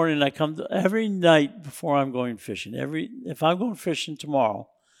morning every night before I'm going fishing, if I'm going fishing tomorrow,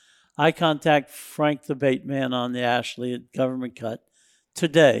 I contact Frank the bait man on the Ashley at Government Cut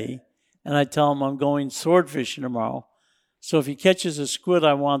today, and I tell him I'm going sword fishing tomorrow. So if he catches a squid,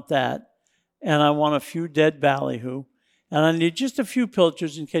 I want that. And I want a few dead ballyhoo. And I need just a few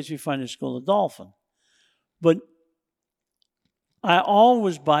pilchards in case we find a school of dolphin. But I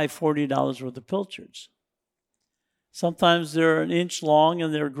always buy $40 worth of pilchards. Sometimes they're an inch long,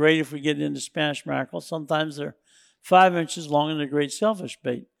 and they're great if we get into Spanish mackerel. Sometimes they're 5 inches long, and they're great shellfish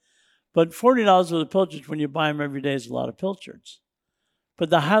bait. But $40 worth of pilchards, when you buy them every day, is a lot of pilchards. But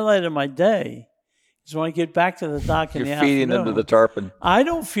the highlight of my day is when I get back to the dock in the afternoon. You're feeding them to the tarpon. I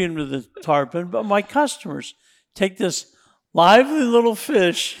don't feed them to the tarpon, but my customers take this lively little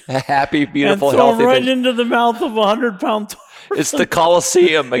fish, happy, beautiful, and throw healthy them right fish into the mouth of a 100-pound tarpon. It's the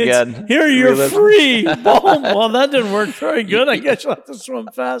Coliseum again. Here, you're free. Boom. Well, that didn't work very good. I guess you'll have to swim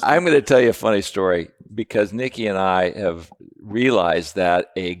fast. I'm going to tell you a funny story, because Nikki and I have realized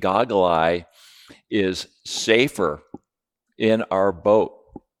that a goggle eye is safer in our boat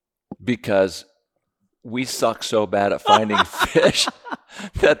because we suck so bad at finding fish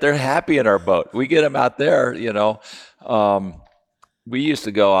that they're happy in our boat. We get them out there, we used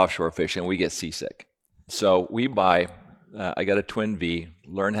to go offshore fishing. We get seasick. So we buy, I got a Twin V,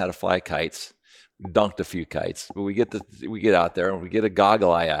 learn how to fly kites, dunked a few kites. But we get out there, and we get a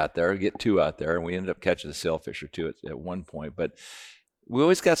goggle eye out there, get two out there, and we ended up catching a sailfish or two at one point. But we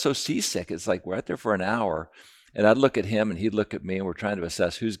always got so seasick. It's like we're out there for an hour, and I'd look at him, and he'd look at me, and we're trying to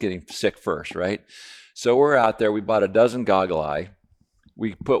assess who's getting sick first, right? So we're out there. We bought a dozen goggle eye.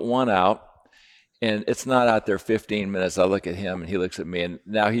 We put one out, and it's not out there 15 minutes. I look at him, and he looks at me, and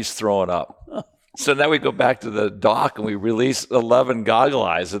now he's throwing up. So now we go back to the dock, and we release 11 goggle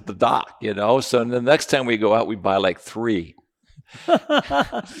eyes at the dock, So the next time we go out, we buy like 3.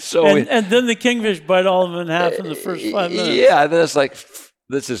 And then the kingfish bite all of them in half in the first 5 minutes. Yeah, then it's like,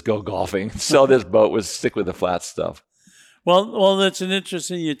 let's just go golfing. Sell this boat, stick with the flat stuff. Well, that's an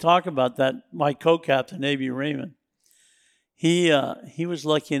interesting. You talk about that. My co-captain, A.B. Raymond, he was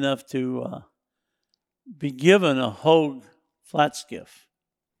lucky enough to be given a Hogue flat skiff.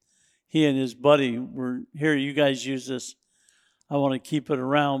 He and his buddy were, here, you guys use this. I want to keep it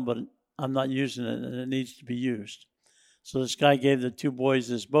around, but I'm not using it, and it needs to be used. So this guy gave the two boys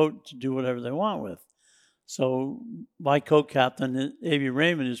this boat to do whatever they want with. So my co-captain, A.B.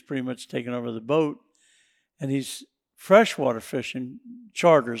 Raymond, is pretty much taken over the boat, and he's freshwater fishing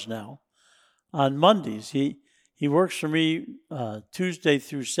charters now on Mondays. He works for me Tuesday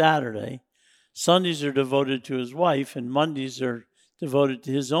through Saturday. Sundays are devoted to his wife, and Mondays are devoted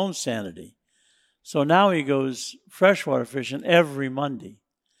to his own sanity. So now he goes freshwater fishing every Monday.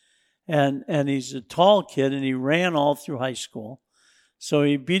 And he's a tall kid, and he ran all through high school. So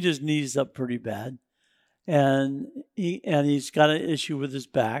he beat his knees up pretty bad. And he's got an issue with his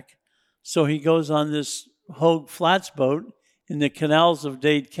back. So he goes on this Hogue Flats boat in the canals of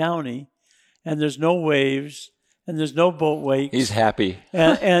Dade County, and there's no waves, and there's no boat wakes. He's happy.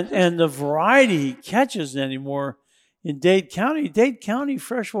 and the variety he catches anymore in Dade County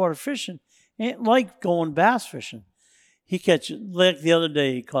freshwater fishing ain't like going bass fishing. He catches, like the other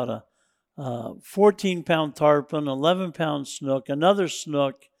day, he caught a 14-pound tarpon, 11-pound snook, another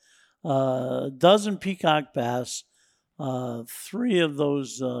snook, a dozen peacock bass, 3 of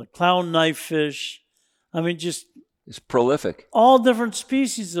those clown knife fish. I mean, just It's prolific. all different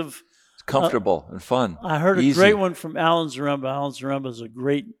species of. It's comfortable and fun. I heard a Easy. great one from Alan Zaremba. Alan Zaremba is a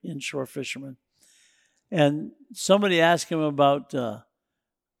great inshore fisherman. And somebody asked him about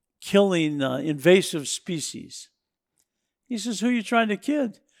killing invasive species. He says, who are you trying to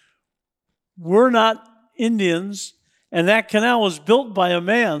kid? We're not Indians, and that canal was built by a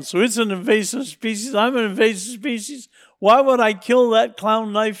man, so it's an invasive species. I'm an invasive species. Why would I kill that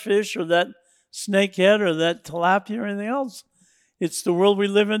clown knife fish or that snakehead or that tilapia or anything else? It's the world we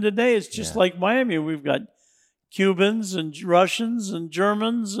live in today. It's just like Miami. We've got Cubans and Russians and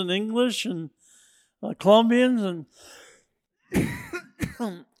Germans and English and Colombians, and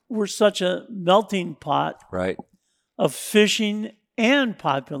we're such a melting pot Right. of fishing and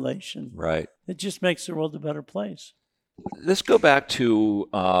population. Right. It just makes the world a better place. Let's go back to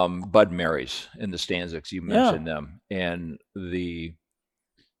Bud Marys in the Stanzics. You mentioned them, and the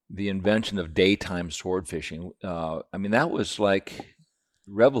invention of daytime sword fishing. I mean, that was like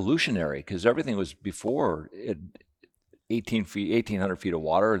revolutionary because everything was before 1,800 feet of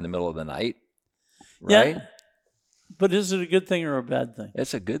water in the middle of the night. Right? Yeah. But is it a good thing or a bad thing?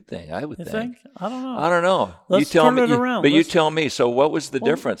 It's a good thing, I would You think. think? I don't know. I don't know. Let's you tell turn me, it around. But you Let's- tell me. So, what was the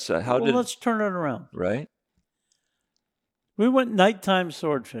Well, difference? Let's turn it around. Right? We went nighttime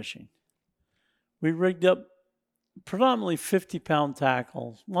sword fishing. We rigged up predominantly 50-pound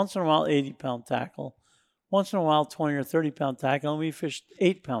tackle, once in a while 80-pound tackle, once in a while 20 or 30-pound tackle, and we fished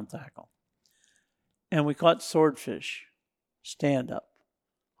 8-pound tackle. And we caught swordfish, stand-up,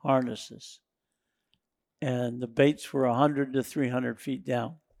 harnesses. And the baits were 100 to 300 feet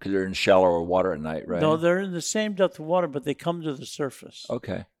down. Because they're in shallower water at night, right? No, they're in the same depth of water, but they come to the surface.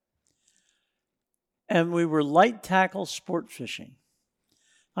 Okay. And we were light tackle sport fishing.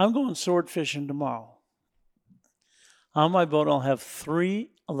 I'm going sword fishing tomorrow. On my boat, I'll have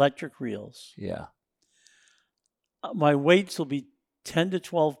 3 electric reels. Yeah. My weights will be 10 to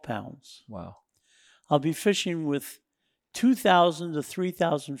 12 pounds. Wow. I'll be fishing with 2,000 to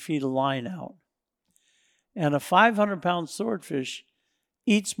 3,000 feet of line out. And a 500-pound swordfish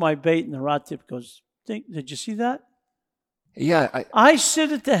eats my bait, and the rod tip goes, did you see that? Yeah. I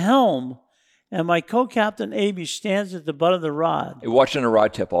sit at the helm, and my co-captain, Aby, stands at the butt of the rod. You're watching a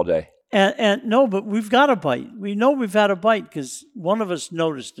rod tip all day. And no, but we've got a bite. We know we've had a bite because one of us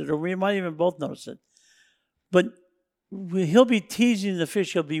noticed it, or we might even both notice it. But he'll be teasing the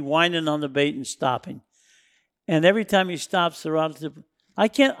fish. He'll be whining on the bait and stopping. And every time he stops, the rod tip, I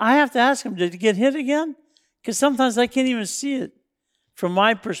have to ask him, did he get hit again? Because sometimes I can't even see it from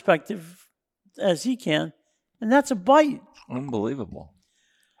my perspective as he can. And that's a bite. Unbelievable.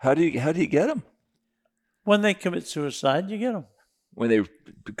 How do you get them? When they commit suicide, you get them. When they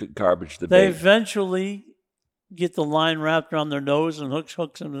garbage the They bait. eventually get the line wrapped around their nose and hooks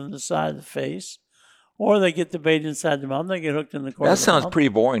them in the side of the face. Or they get the bait inside the mouth and they get hooked in the corner That of the sounds mouth. pretty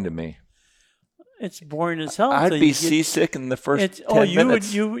boring to me. It's boring as hell. I'd until be you get- seasick in the first 10 Oh, you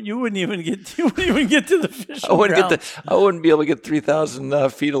minutes. you wouldn't even get to the fish. I wouldn't be able to get 3,000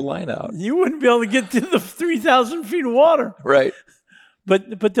 feet of line out. You wouldn't be able to get to the 3,000 feet of water. Right.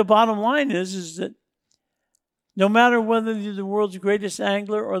 But the bottom line is that no matter whether you're the world's greatest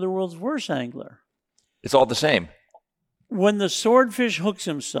angler or the world's worst angler, It's all the same. when the swordfish hooks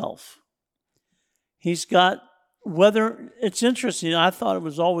himself, he's got whether it's interesting. I thought it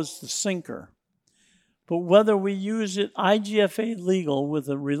was always the sinker, but whether we use it IGFA legal with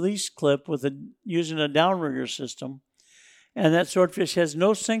a release clip using a downrigger system, and that swordfish has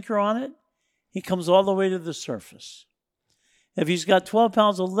no sinker on it, he comes all the way to the surface. If he's got 12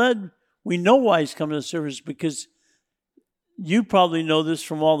 pounds of lead, we know why he's coming to the surface because you probably know this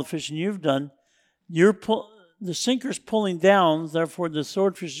from all the fishing you've done. The sinker's pulling down, therefore the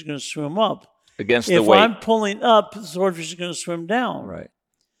swordfish is going to swim up. Against the If weight. I'm pulling up, the swordfish is going to swim down. Right.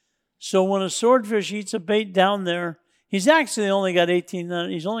 So when a swordfish eats a bait down there, he's actually only got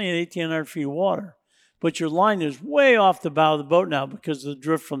he's only at 1,800 feet of water. but your line is way off the bow of the boat now because of the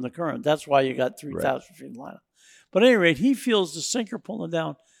drift from the current. That's why you got 3,000 feet of line. But at any rate, he feels the sinker pulling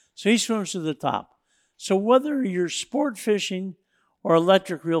down, so he swims to the top. So whether you're sport fishing or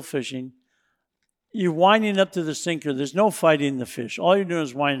electric reel fishing, you're winding up to the sinker. There's no fighting the fish. All you're doing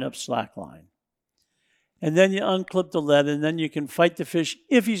is winding up slack line. And then you unclip the lead, and then you can fight the fish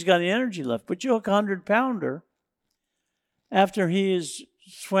if he's got any energy left. But you hook a 100-pounder after he is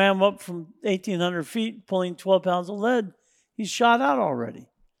swam up from 1,800 feet, pulling 12 pounds of lead, he's shot out already.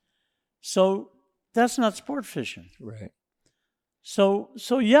 So that's not sport fishing. Right.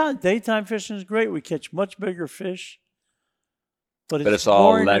 So yeah, daytime fishing is great. We catch much bigger fish. But it's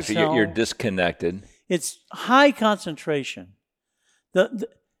all boring as electric. You're hell. disconnected. It's high concentration.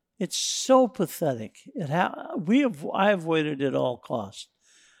 It's so pathetic. I avoided it at all costs.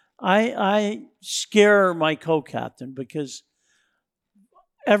 I scare my co-captain because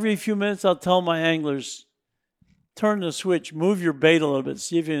every few minutes I'll tell my anglers, turn the switch, move your bait a little bit,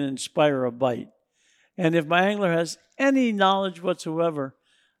 see if you can inspire a bite. And if my angler has any knowledge whatsoever,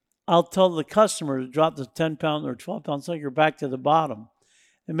 I'll tell the customer to drop the 10-pound or 12-pound sinker back to the bottom.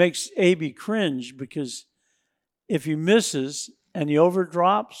 It makes AB cringe because if he misses and he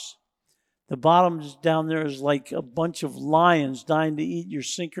overdrops, the bottom down there is like a bunch of lions dying to eat your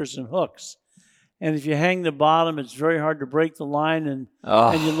sinkers and hooks. And if you hang the bottom, it's very hard to break the line, and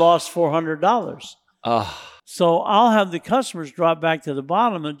you lost $400. So I'll have the customers drop back to the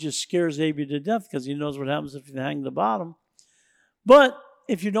bottom, and it just scares AB to death because he knows what happens if you hang the bottom. But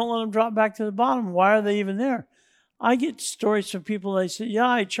if you don't let them drop back to the bottom, why are they even there? I get stories from people, they say, yeah,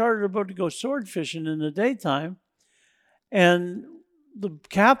 I chartered a boat to go sword fishing in the daytime, and the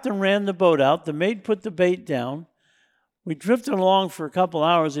captain ran the boat out. The mate put the bait down. We drifted along for a couple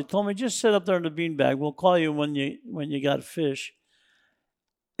hours. They told me, just sit up there in the beanbag. We'll call you when you got a fish.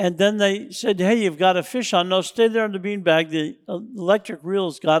 And then they said, hey, you've got a fish on. No, stay there in the beanbag. The electric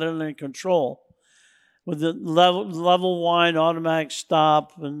reel's got it under control. With the level wind, automatic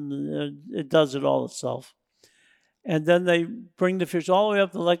stop, and it does it all itself. And then they bring the fish all the way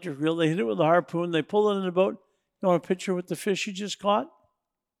up the electric reel. They hit it with a harpoon. They pull it in the boat. You want a picture with the fish you just caught?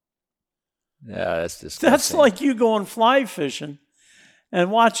 Yeah, that's disgusting. That's like you going fly fishing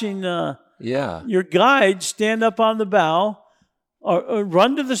and watching your guide stand up on the bow or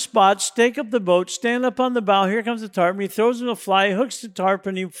run to the spot, stake up the boat, stand up on the bow. Here comes the tarpon. He throws him a fly, he hooks the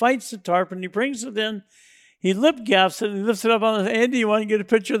tarpon, he fights the tarpon, he brings it in, he lip gaffs it, and he lifts it up on the Andy, you want to get a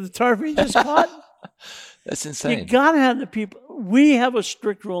picture of the tarpon you just caught? That's insane. You got to have the people. We have a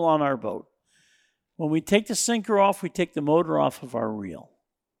strict rule on our boat. When we take the sinker off, we take the motor off of our reel.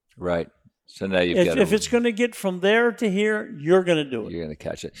 Right. So now you've got if it's going to get from there to here, you're going to do it. You're going to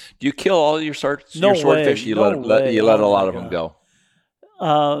catch it. Do you kill all your swordfish? You No let way. a lot of them go.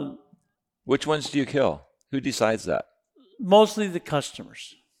 Uh, Which ones do you kill? Who decides that? Mostly the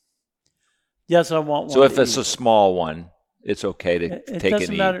customers. Yes, I want one. So if it's a small one, it's okay to take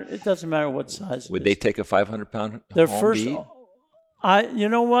and eat. It doesn't matter what size. Would they take a 500-pound Their home first. to eat? You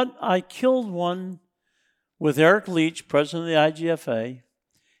know what? I killed one with Eric Leach, president of the IGFA,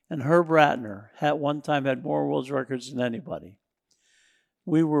 and Herb Ratner. At one time had more world records than anybody.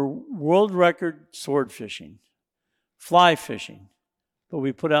 We were world record sword fishing, fly fishing, but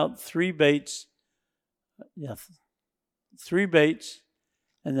we put out 3 baits. Yeah, 3 baits,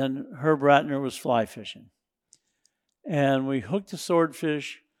 and then Herb Ratner was fly fishing. And we hooked a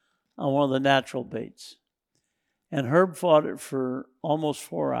swordfish on one of the natural baits. And Herb fought it for almost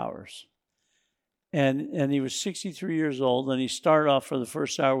 4 hours. And he was 63 years old, and he started off for the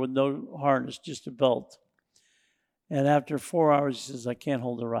first hour with no harness, just a belt. And after 4 hours, he says, I can't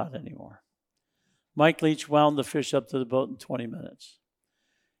hold the rod anymore. Mike Leach wound the fish up to the boat in 20 minutes.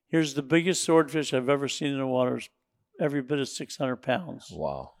 Here's the biggest swordfish I've ever seen in the water, every bit of 600 pounds.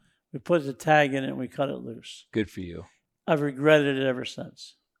 Wow. We put the tag in it, and we cut it loose. Good for you. I've regretted it ever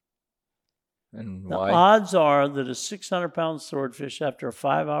since. And The why? odds are that a 600-pound swordfish, after a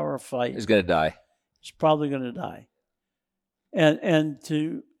 5-hour fight, Is going to die. is probably going to die. And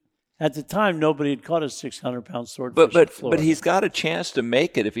at the time, nobody had caught a 600-pound swordfish in Florida. But he's got a chance to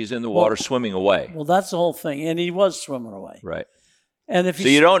make it if he's in the water swimming away. Well, that's the whole thing. And he was swimming away. Right. And if So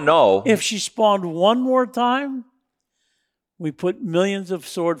you don't know. if she spawned one more time, we put millions of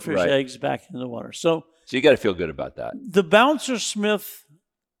swordfish eggs back in the water. So you got to feel good about that. the bouncer smith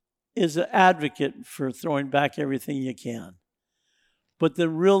is an advocate for throwing back everything you can. But the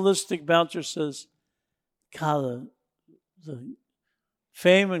realistic bouncer says, God, the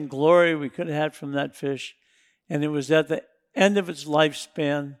fame and glory we could have had from that fish, and it was at the end of its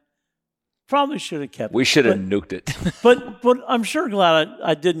lifespan, Probably should have kept it. We should have nuked it. But I'm sure glad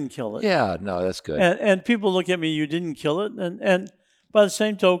I didn't kill it. Yeah, no, that's good. And people look at me, you didn't kill it. And by the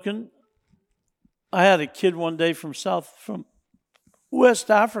same token, I had a kid one day from West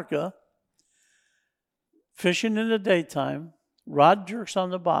Africa fishing in the daytime, rod jerks on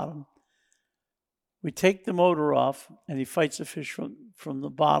the bottom. We take the motor off, and he fights the fish from the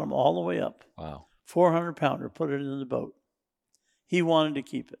bottom all the way up. Wow. 400-pounder, put it in the boat. He wanted to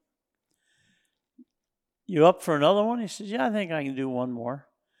keep it. You up for another one? He says, yeah, I think I can do one more.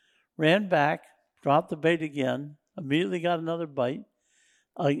 Ran back, dropped the bait again, immediately got another bite.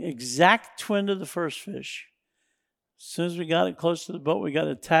 An exact twin to the first fish. As soon as we got it close to the boat, we got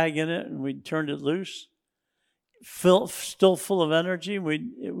a tag in it, and we turned it loose. Still full of energy.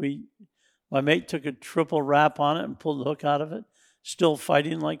 My mate took a triple wrap on it and pulled the hook out of it. Still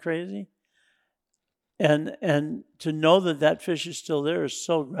fighting like crazy. And to know that fish is still there is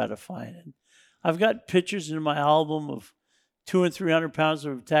so gratifying. And I've got pictures in my album of 200 and 300 pounds that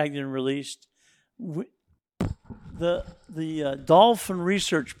were tagged and released. The Dolphin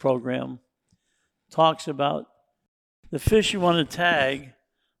Research Program talks about the fish you want to tag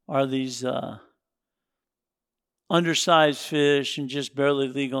are these undersized fish and just barely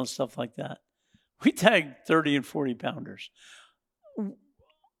legal and stuff like that. We tag 30 and 40 pounders.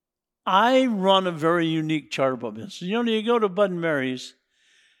 I run a very unique charter boat business. You go to Bud and Mary's,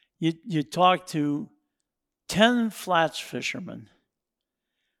 you talk to 10 flats fishermen,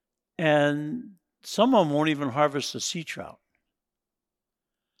 and some of them won't even harvest a sea trout.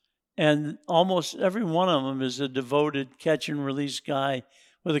 And almost every one of them is a devoted catch and release guy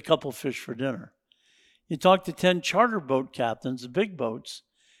with a couple fish for dinner. You talk to 10 charter boat captains, the big boats,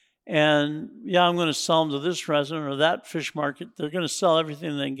 and yeah, I'm going to sell them to this resident or that fish market. They're going to sell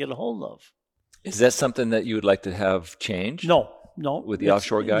everything they can get a hold of. Is that something that you would like to have changed? No. With the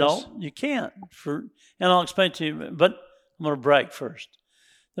offshore guys? No, you can't. And I'll explain to you, but I'm going to brag first.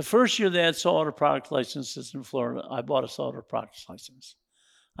 The first year they had saltwater product licenses in Florida, I bought a saltwater product license.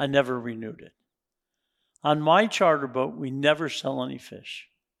 I never renewed it. On my charter boat, we never sell any fish.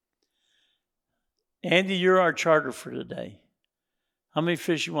 Andy, you're our charter for today. How many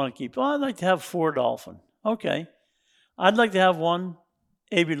fish you want to keep? Oh, I'd like to have 4 dolphin. Okay. I'd like to have 1.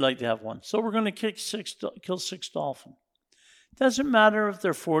 Abe would like to have 1. So we're going to kill 6 dolphin. Doesn't matter if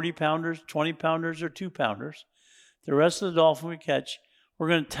they're 40 pounders, 20 pounders, or 2 pounders. The rest of the dolphin we catch, we're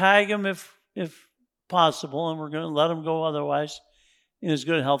going to tag them if possible, and we're going to let them go otherwise in as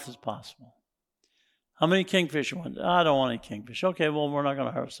good health as possible. How many kingfish you want? I don't want any kingfish. Okay, well, we're not going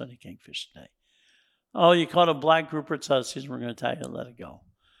to harvest any kingfish today. Oh, you caught a black grouper at South Season, we're going to tag it and let it go.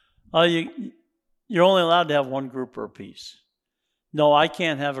 Oh, you're only allowed to have 1 grouper apiece. No, I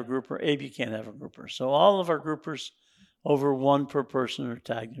can't have a grouper. Abe, you can't have a grouper. So all of our groupers, over 1 per person, are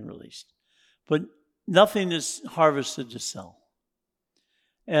tagged and released. But nothing is harvested to sell.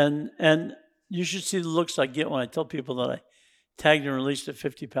 And you should see the looks I get when I tell people that I tagged and released a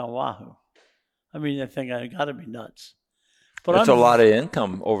 50-pound wahoo. I mean, I think I got to be nuts. But it's a lot of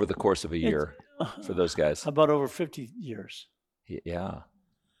income over the course of a year for those guys. About over 50 years. Yeah.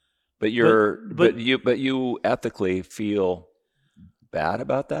 But you ethically feel bad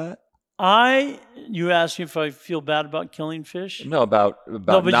about that? You asked me if I feel bad about killing fish? No, about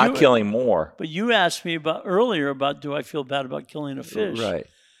not killing more. But you asked me earlier about do I feel bad about killing a fish? Right.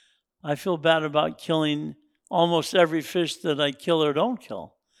 I feel bad about killing almost every fish that I kill or don't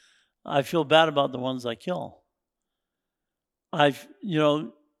kill. I feel bad about the ones I kill.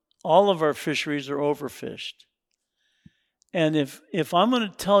 All of our fisheries are overfished. And if I'm going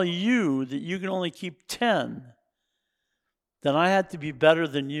to tell you that you can only keep 10, then I had to be better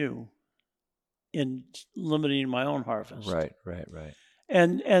than you in limiting my own harvest. Right.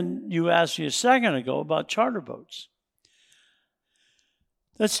 And you asked me a second ago about charter boats.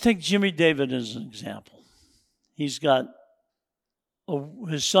 Let's take Jimmy David as an example. He's got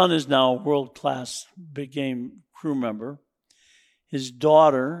his son is now a world-class big game crew member. His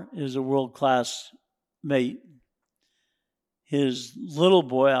daughter is a world-class mate. His little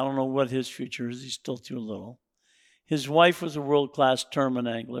boy, I don't know what his future is. He's still too little. His wife was a world-class tournament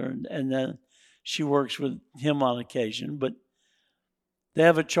angler, and then she works with him on occasion. But they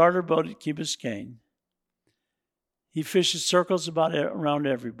have a charter boat at Key Biscayne. He fishes circles around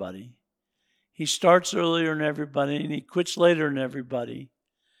everybody. He starts earlier than everybody, and he quits later than everybody.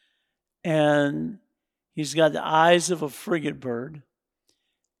 And he's got the eyes of a frigate bird,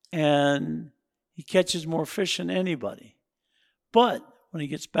 and he catches more fish than anybody. But when he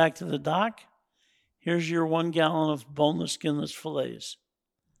gets back to the dock, here's your 1 gallon of boneless, skinless fillets.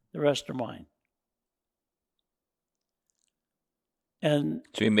 The rest are mine. And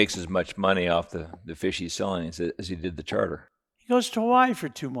So he makes as much money off the fish he's selling as he did the charter. he goes to Hawaii for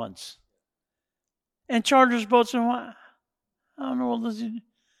 2 months and charters boats in Hawaii. I don't know what does he do.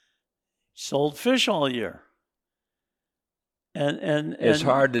 Sold fish all year. And It's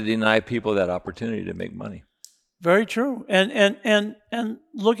hard to deny people that opportunity to make money. Very true. And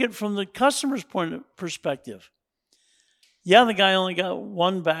look at it from the customer's perspective. Yeah, the guy only got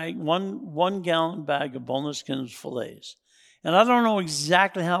one gallon bag of boneless skins fillets. And I don't know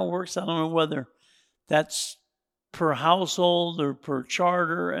exactly how it works. I don't know whether that's per household or per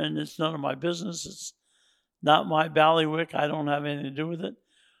charter, and it's none of my business. It's not my ballywick. I don't have anything to do with it.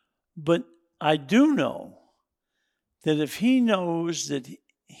 But I do know that if he knows that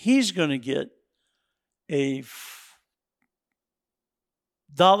he's going to get a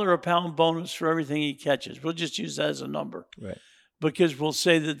 $1 a pound bonus for everything he catches, we'll just use that as a number. Right. Because we'll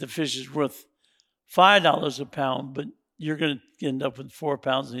say that the fish is worth $5 a pound, but you're going to end up with 4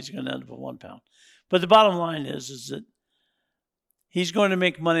 pounds and he's going to end up with 1 pound. But the bottom line is that he's going to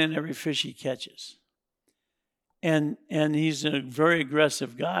make money on every fish he catches. And he's a very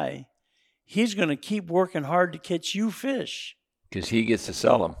aggressive guy. He's going to keep working hard to catch you fish. Because he gets to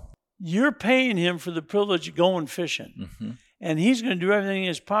sell them. You're paying him for the privilege of going fishing. Mm-hmm. And he's going to do everything in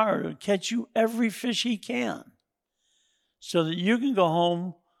his power to catch you every fish he can, so that you can go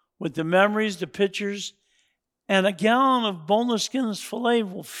home with the memories, the pictures, and a gallon of boneless skins filet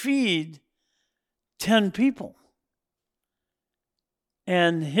will feed 10 people.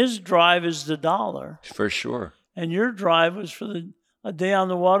 And his drive is the dollar. For sure. And your drive was for a day on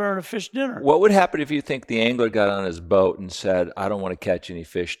the water and a fish dinner. What would happen if you think the angler got on his boat and said, I don't want to catch any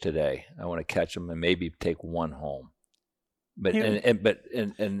fish today. I want to catch them and maybe take one home. But You mean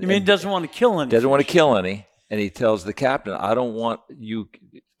he and doesn't want to kill any doesn't want to fish? kill any, and he tells the captain, I don't want you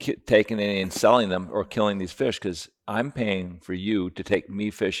taking any and selling them or killing these fish because I'm paying for you to take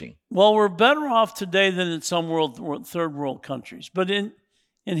me fishing. Well, we're better off today than in some third world countries. But in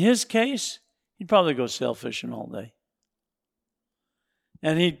his case, he'd probably go sail fishing all day.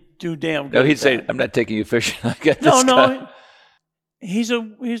 And he'd do damn good. No, he'd at say, that. I'm not taking you fishing. I got this No, guy." he's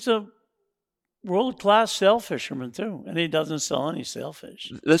a world-class sail fisherman too, and he doesn't sell any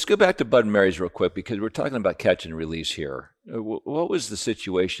sailfish. Let's go back to Bud and Mary's real quick because we're talking about catch and release here. What was the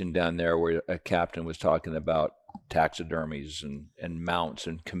situation down there where a captain was talking about taxidermies and mounts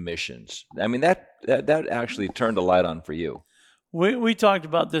and commissions? I mean, that actually turned a light on for you. We talked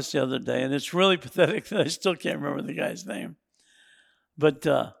about this the other day, and it's really pathetic that I still can't remember the guy's name. But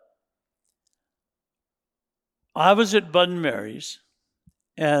I was at Bud and Mary's,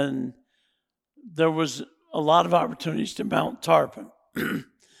 and there was a lot of opportunities to mount tarpon.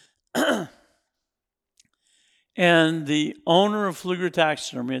 And the owner of Pfluger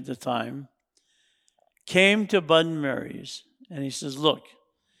Taxidermy at the time came to Bud and Mary's, and he says, look,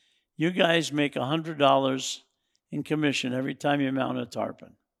 you guys make $100 in commission every time you mount a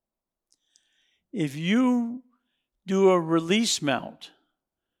tarpon. If you do a release mount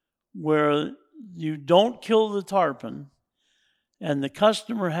where you don't kill the tarpon and the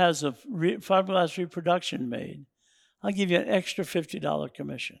customer has a fiberglass reproduction made, I'll give you an extra $50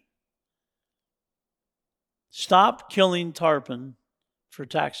 commission. Stop killing tarpon for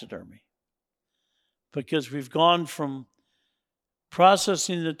taxidermy, because we've gone from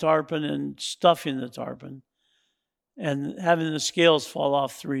processing the tarpon and stuffing the tarpon and having the scales fall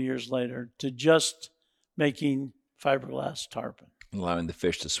off 3 years later to just making fiberglass tarpon. Allowing the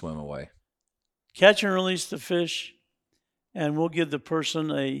fish to swim away. Catch and release the fish, and we'll give the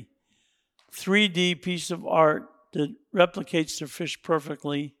person a 3D piece of art that replicates their fish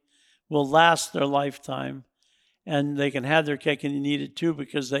perfectly, will last their lifetime, and they can have their cake and eat it too,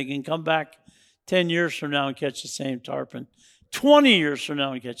 because they can come back 10 years from now and catch the same tarpon, 20 years from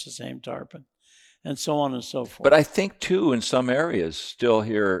now and catch the same tarpon, and so on and so forth. But I think, too, in some areas, still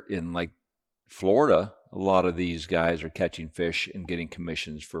here in like Florida, a lot of these guys are catching fish and getting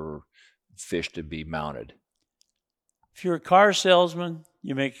commissions for fish to be mounted. If you're a car salesman,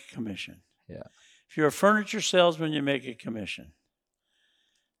 you make a commission. Yeah. If you're a furniture salesman, you make a commission.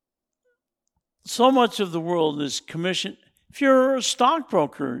 So much of the world is commission. If you're a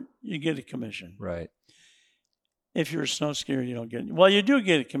stockbroker, you get a commission. Right. If you're a snow skier, you don't get it. Well, you do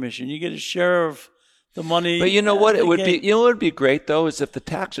get a commission. You get a share of the money. But you know what? at It the would gate. be. You know what would be great though is if the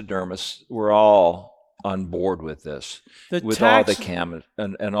taxidermists were all on board with this, with all the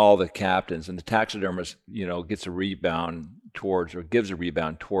and all the captains, and the taxidermist, gets a rebound towards or gives a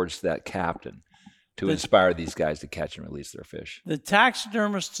rebound towards that captain to inspire these guys to catch and release their fish. The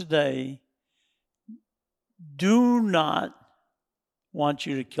taxidermists today do not want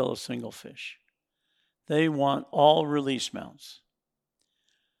you to kill a single fish. They want all release mounts.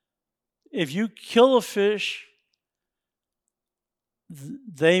 if you kill a fish,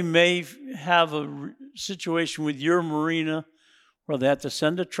 they may have a situation with your marina where they have to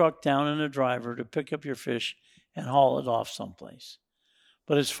send a truck down and a driver to pick up your fish and haul it off someplace.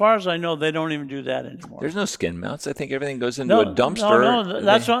 But as far as I know, they don't even do that anymore. There's no skin mounts. I think everything goes into a dumpster. No,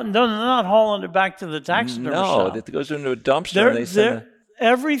 that's not. No, they're not hauling it back to the taxidermy shop. No, it goes into a dumpster. And they send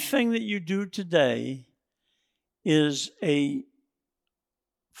everything that you do today is a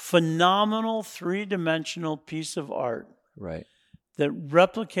phenomenal three-dimensional piece of art, right, that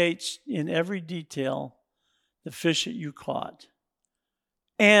replicates in every detail the fish that you caught,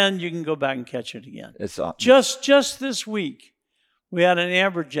 and you can go back and catch it again. It's just this week. We had an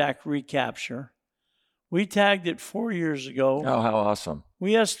amberjack recapture. We tagged it 4 years ago. Oh, how awesome.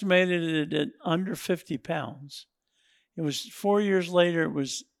 We estimated it at under 50 pounds. It was 4 years later, it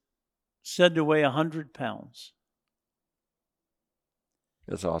was said to weigh 100 pounds.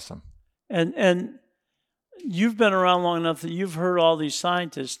 That's awesome. And you've been around long enough that you've heard all these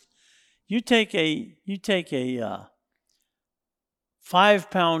scientists. You take a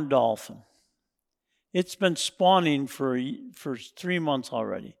 5-pound dolphin. It's been spawning for 3 months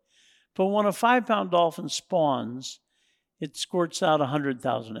already. But when a 5-pound dolphin spawns, it squirts out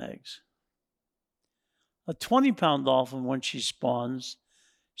 100,000 eggs. A 20-pound dolphin, when she spawns,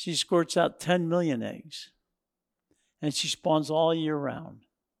 she squirts out 10 million eggs. And she spawns all year round.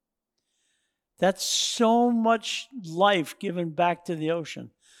 That's so much life given back to the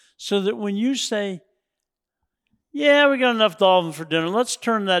ocean. So that when you say, yeah, we got enough dolphin for dinner, let's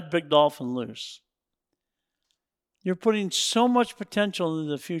turn that big dolphin loose. You're putting so much potential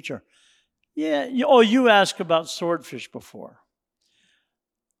into the future. Yeah. You asked about swordfish before.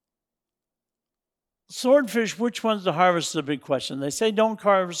 Swordfish, which ones to harvest is a big question. They say don't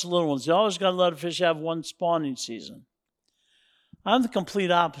harvest the little ones. You always got to let a fish have one spawning season. I'm the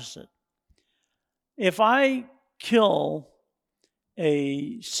complete opposite. If I kill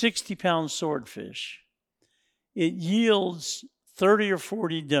a 60-pound swordfish, it yields 30 or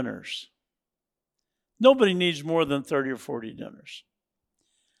 40 dinners. Nobody needs more than 30 or 40 dinners.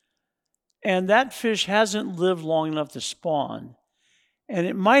 And that fish hasn't lived long enough to spawn. And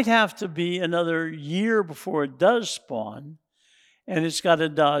it might have to be another year before it does spawn. And it's got to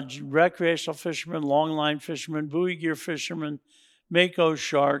dodge recreational fishermen, longline fishermen, buoy gear fishermen, mako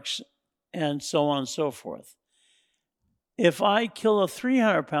sharks, and so on and so forth. If I kill a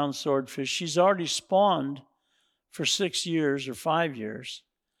 300-pound swordfish, she's already spawned for 6 years or 5 years.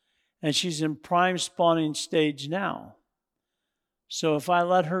 And she's in prime spawning stage now. So if I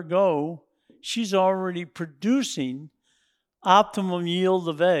let her go, she's already producing optimum yield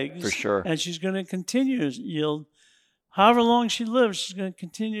of eggs. For sure. And she's going to continue to yield. However long she lives, she's going to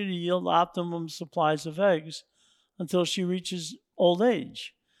continue to yield optimum supplies of eggs until she reaches old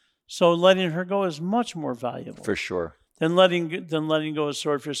age. So letting her go is much more valuable. For sure. Than letting go a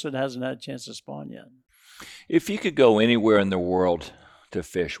swordfish that hasn't had a chance to spawn yet. If you could go anywhere in the world to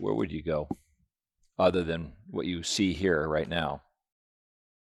fish, where would you go other than what you see here right now?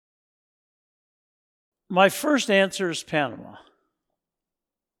 My first answer is Panama.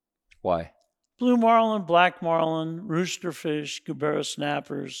 Why? Blue marlin, black marlin, roosterfish, Cubera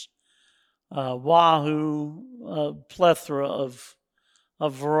snappers, wahoo, a plethora of a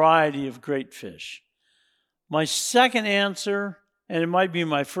variety of great fish. My second answer, and it might be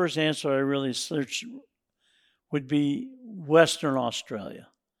my first answer I really searched, would be Western Australia.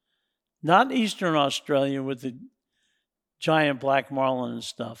 Not Eastern Australia with the giant black marlin and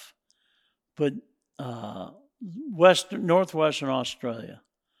stuff, but northwestern Australia.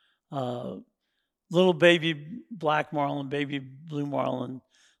 Little baby black marlin, baby blue marlin,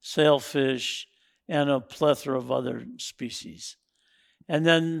 sailfish, and a plethora of other species. And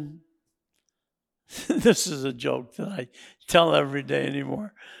then, this is a joke that I tell every day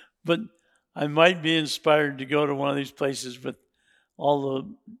anymore, but I might be inspired to go to one of these places with all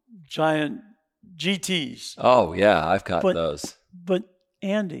the giant GTs. Oh, yeah, I've caught those. But,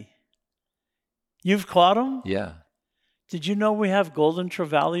 Andy, you've caught them? Yeah. Did you know we have golden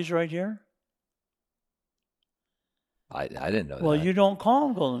trevallies right here? I didn't know that. Well, you don't call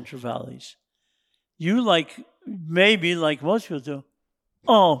them golden trevallies. You maybe like most people do.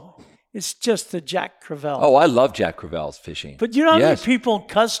 Oh, it's just the Jack Crevalle. Oh, I love Jack Crevalle's fishing. But you know how many people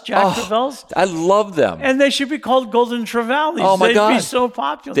cuss Jack Crevalles? I love them. And they should be called golden trevallies. Oh, my God. They'd be so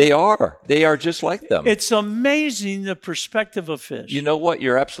popular. They are. They are just like them. It's amazing the perspective of fish. You know what?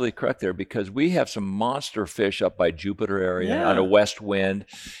 You're absolutely correct there, because we have some monster fish up by Jupiter area on a west wind,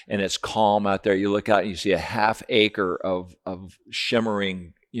 and it's calm out there. You look out and you see a half acre of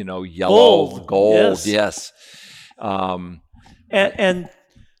shimmering, yellow gold. Yes. And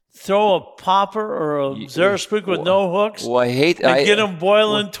throw a popper or a Xerospook with no hooks Well, I hate and get them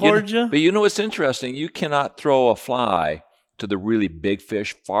boiling towards you? But you know what's interesting? You cannot throw a fly to the really big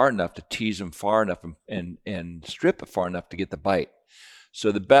fish far enough to tease them far enough and strip it far enough to get the bite.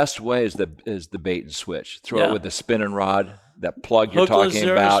 So the best way is the bait and switch. Throw it with the spinning rod, that plug you're Hookless talking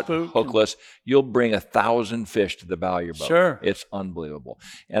about, Xerospook. hookless. You'll bring 1,000 fish to the bow of your boat. Sure. It's unbelievable.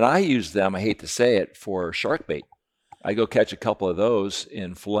 And I use them, I hate to say it, for shark bait. I go catch a couple of those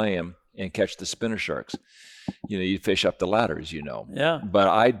and fillet them and catch the spinner sharks. You fish up the ladder, as you know. Yeah. But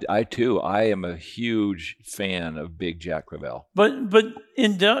I too am a huge fan of big Jack Crevalle. But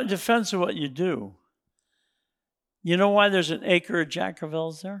in defense of what you do, you know why there's an acre of Jack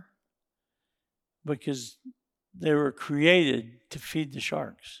Crevalles there? Because they were created to feed the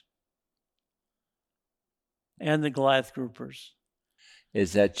sharks and the Goliath groupers.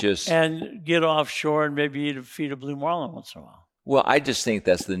 Is that just... And get offshore and maybe feed a blue marlin once in a while. Well, I just think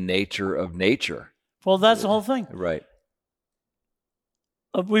that's the nature of nature. Well, that's the whole thing. Right.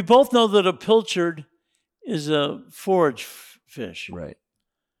 We both know that a pilchard is a forage fish. Right.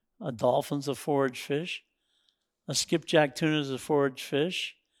 A dolphin's a forage fish. A skipjack tuna is a forage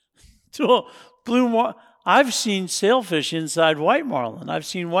fish. So I've seen sailfish inside white marlin. I've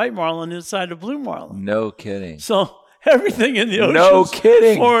seen white marlin inside a blue marlin. No kidding. So everything in the ocean no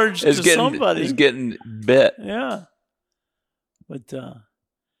kidding. Foraged to somebody. Is getting bit. Yeah. But,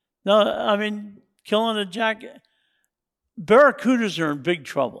 no, I mean, killing a jack... Barracudas are in big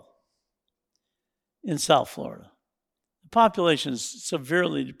trouble in South Florida. The population is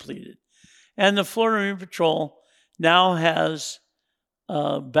severely depleted. And the Florida Marine Patrol now has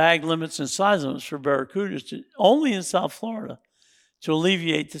bag limits and size limits for barracudas only in South Florida to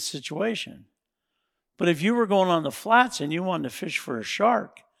alleviate the situation. But if you were going on the flats and you wanted to fish for a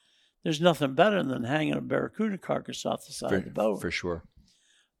shark, there's nothing better than hanging a barracuda carcass off the side of the boat. For sure.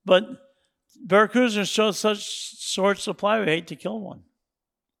 But barracudas are such short supply, we hate to kill one.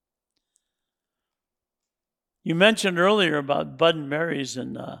 You mentioned earlier about Bud and Mary's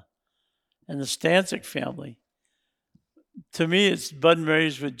and the Stancic family. To me, it's Bud and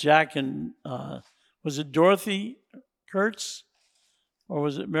Mary's with Jack and, was it Dorothy Kurtz? Or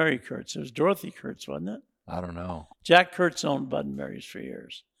was it Mary Kurtz? It was Dorothy Kurtz, wasn't it? I don't know. Jack Kurtz owned Bud and Mary's for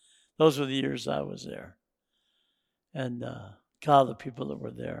years. Those were the years I was there. And God, the people that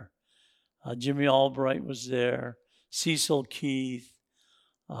were there. Jimmy Albright was there. Cecil Keith.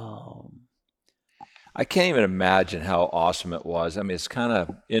 I can't even imagine how awesome it was. I mean, it's kind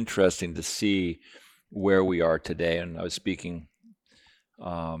of interesting to see where we are today. And I was speaking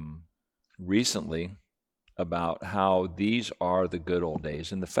recently about how these are the good old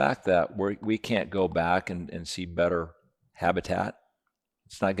days. And the fact that we can't go back and see better habitat,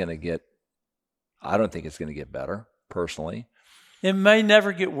 it's not going to get, I don't think it's going to get better, personally. It may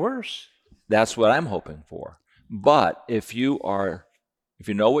never get worse. That's what I'm hoping for. But if you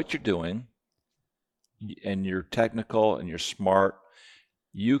know what you're doing, and you're technical and you're smart,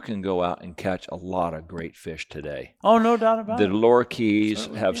 you can go out and catch a lot of great fish today. Oh, no doubt about it. The Lower Keys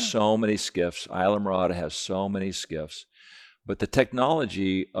have so many skiffs. Isla Mirada has so many skiffs. But the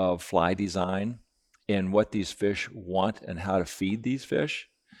technology of fly design and what these fish want and how to feed these fish.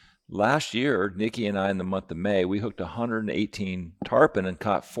 Last year, Nikki and I, in the month of May, we hooked 118 tarpon and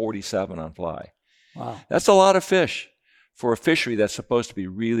caught 47 on fly. Wow. That's a lot of fish for a fishery that's supposed to be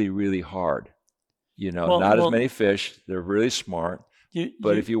really, really hard. Not as many fish. They're really smart.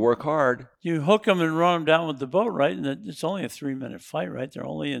 But if you work hard... You hook them and run them down with the boat, right? And it's only a 3-minute fight, right? They're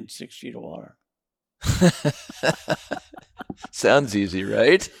only in 6 feet of water. Sounds easy,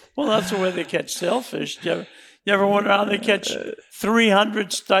 right? Well, that's the way they catch sailfish. You ever wonder how they catch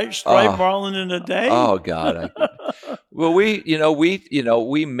 300 striped marlin in a day? Oh, God. Well,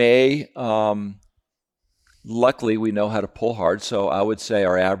 we may... luckily, we know how to pull hard, so I would say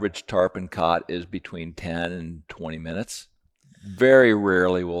our average tarpon caught is between 10 and 20 minutes. Very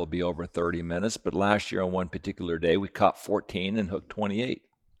rarely will it be over 30 minutes, but last year on one particular day, we caught 14 and hooked 28.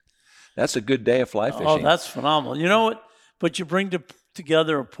 That's a good day of fly fishing. Oh, that's phenomenal. You know what? But you bring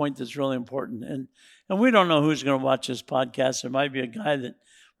together a point that's really important, and we don't know who's going to watch this podcast. There might be a guy that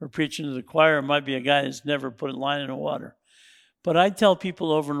we're preaching to the choir. It might be a guy that's never put a line in the water. But I tell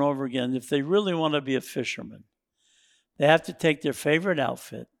people over and over again, if they really want to be a fisherman, they have to take their favorite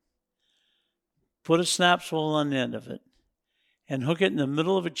outfit, put a snap swivel on the end of it, and hook it in the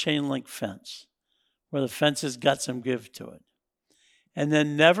middle of a chain link fence where the fence has got some give to it. And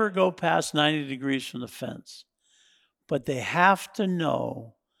then never go past 90 degrees from the fence. But they have to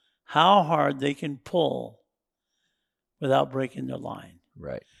know how hard they can pull without breaking their line.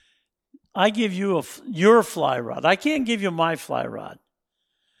 Right. I give you your fly rod. I can't give you my fly rod.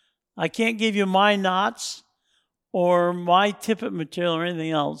 I can't give you my knots or my tippet material or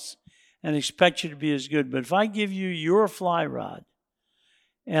anything else and expect you to be as good. But if I give you your fly rod,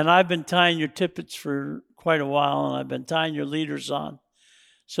 and I've been tying your tippets for quite a while, and I've been tying your leaders on,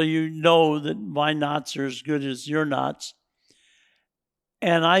 so you know that my knots are as good as your knots,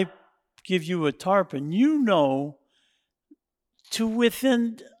 and I give you a tarpon, you know to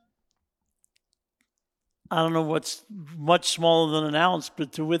within, I don't know what's much smaller than an ounce,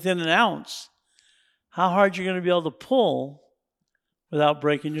 but to within an ounce, how hard you're going to be able to pull without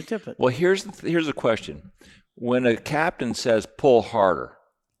breaking your tippet. Well, here's the question. When a captain says pull harder,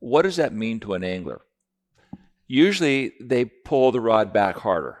 what does that mean to an angler? Usually they pull the rod back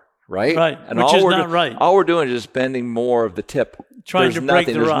harder, right? Right, And which is not right. All we're doing is just bending more of the tip. Trying to break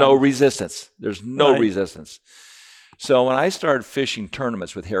the There's rod. no resistance. There's no Right. resistance. So when I started fishing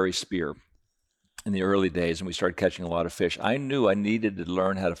tournaments with Harry Spear in the early days, and we started catching a lot of fish, I knew I needed to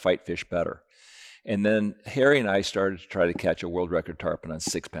learn how to fight fish better. And then Harry and I started to try to catch a world record tarpon on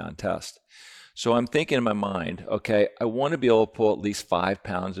 6-pound test. So I'm thinking in my mind, okay, I want to be able to pull at least 5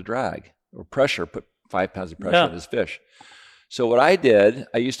 pounds of drag or pressure, put 5 pounds of pressure on this fish. So what I did,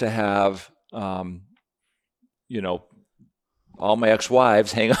 I used to have, all my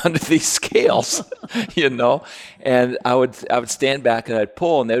ex-wives hang on to these scales, and I would stand back and I'd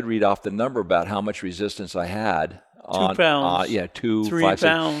pull, and they would read off the number about how much resistance I had. 2 pounds. 3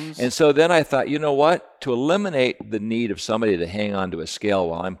 pounds. And so then I thought, you know what? To eliminate the need of somebody to hang on to a scale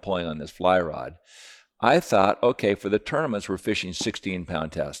while I'm pulling on this fly rod, I thought, okay, for the tournaments, we're fishing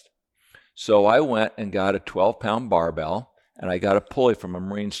 16-pound test. So I went and got a 12-pound barbell, and I got a pulley from a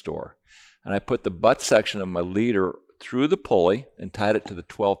marine store. And I put the butt section of my leader through the pulley and tied it to the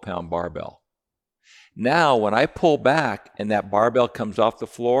 12-pound barbell. Now, when I pull back and that barbell comes off the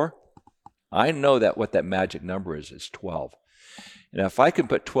floor, I know that what that magic number is 12. And if I can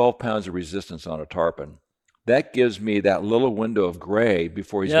put 12 pounds of resistance on a tarpon, that gives me that little window of gray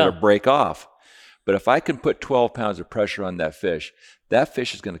before he's going to break off. But if I can put 12 pounds of pressure on that fish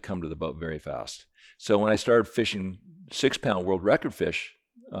is going to come to the boat very fast. So when I started fishing 6-pound world record fish,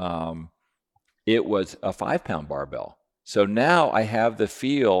 it was a 5-pound barbell. So now I have the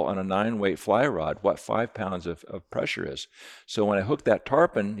feel on a 9-weight fly rod what 5 pounds of pressure is. So when I hook that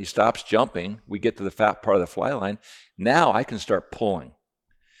tarpon, he stops jumping. We get to the fat part of the fly line. Now I can start pulling.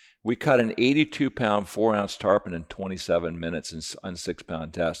 We caught an 82-pound 4-ounce tarpon in 27 minutes on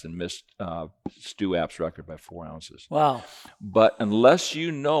 6-pound test and missed Stu App's record by 4 ounces. Wow. But unless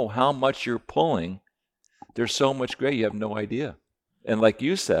you know how much you're pulling, there's so much gray you have no idea. And like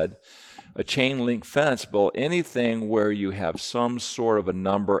you said, a chain link fence, well, anything where you have some sort of a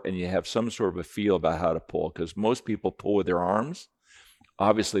number and you have some sort of a feel about how to pull, because most people pull with their arms.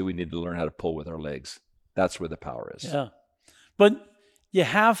 Obviously, we need to learn how to pull with our legs. That's where the power is. Yeah. But you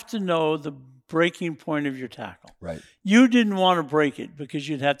have to know the breaking point of your tackle. Right. You didn't want to break it because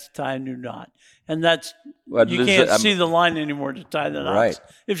you'd have to tie a new knot. And that's, you can't see the line anymore to tie the knots, right,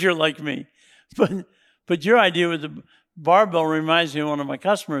 if you're like me. But your idea with the barbell reminds me of one of my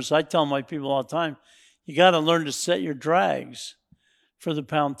customers. I tell my people all the time, you got to learn to set your drags for the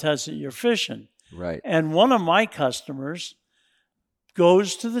pound test that you're fishing. Right. And one of my customers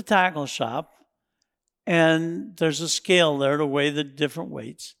goes to the tackle shop, and there's a scale there to weigh the different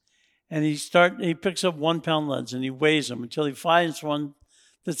weights. And he picks up 1-pound leads and he weighs them until he finds one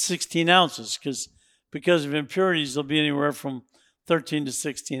that's 16 ounces because of impurities, they'll be anywhere from 13 to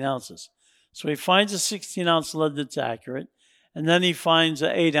 16 ounces. So he finds a 16-ounce lead that's accurate, and then he finds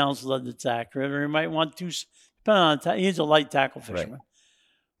an 8-ounce lead that's accurate, or he might want to, depending on he's a light tackle fisherman. Right.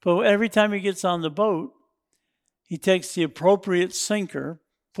 But every time he gets on the boat, he takes the appropriate sinker,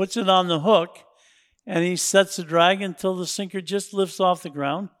 puts it on the hook, and he sets the drag until the sinker just lifts off the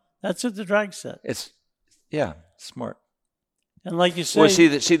ground. That's what the drag set. It's smart. And like you say, well, see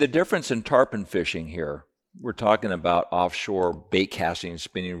the difference in tarpon fishing here. We're talking about offshore bait casting,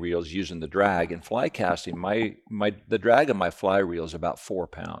 spinning reels using the drag, and fly casting. The drag of my fly reel is about 4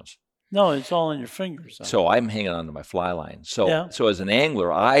 pounds. No, it's all in your fingers. So I'm hanging onto my fly line. So as an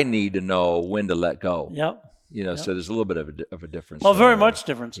angler, I need to know when to let go. Yep. So there's a little bit of a difference. Well, very much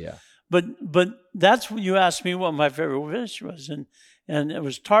difference. Yeah. But that's what you asked me what my favorite fish was, and it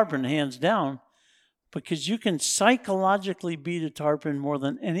was tarpon, hands down, because you can psychologically beat a tarpon more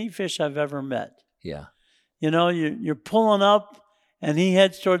than any fish I've ever met. Yeah. You're pulling up, and he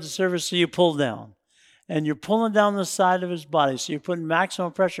heads towards the surface, so you pull down. And you're pulling down the side of his body, so you're putting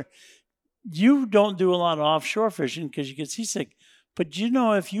maximum pressure. You don't do a lot of offshore fishing because you get seasick. But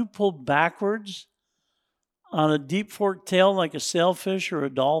if you pull backwards on a deep forked tail like a sailfish or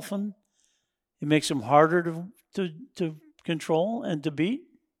a dolphin, it makes them harder to control and to beat.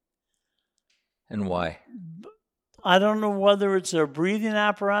 And why? I don't know whether it's their breathing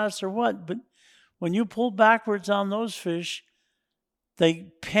apparatus or what, but when you pull backwards on those fish,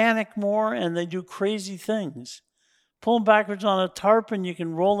 they panic more and they do crazy things. Pulling backwards on a tarpon, you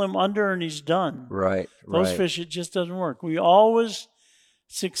can roll him under and he's done. Right. Those fish, it just doesn't work. We always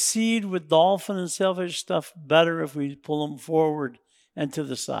succeed with dolphin and sailfish stuff better if we pull them forward and to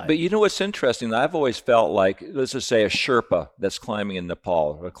the side. But you know what's interesting? I've always felt like, let's just say a Sherpa that's climbing in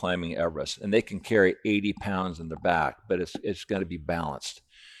Nepal or climbing Everest, and they can carry 80 pounds in their back, but it's going to be balanced.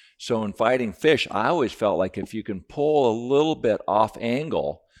 So in fighting fish, I always felt like if you can pull a little bit off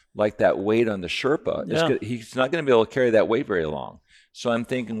angle, like that weight on the Sherpa, he's not going to be able to carry that weight very long. So I'm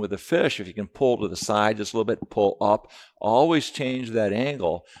thinking with a fish, if you can pull to the side just a little bit, pull up, always change that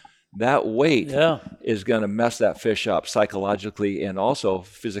angle, that weight is going to mess that fish up psychologically and also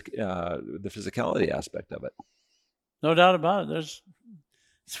the physicality aspect of it. No doubt about it.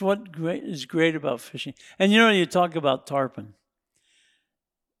 It's what is great about fishing. And you talk about tarpon.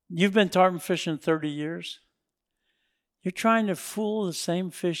 You've been tarpon fishing 30 years. You're trying to fool the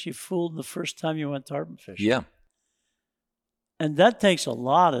same fish you fooled the first time you went tarpon fishing. Yeah. And that takes a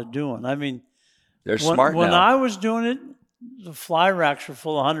lot of doing. I mean, they're smart now. When I was doing it, the fly racks were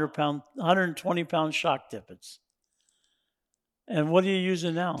full of 120-pound shock tippets. And what are you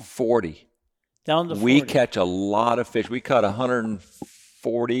using now? 40. Down to 40. We catch a lot of fish. We caught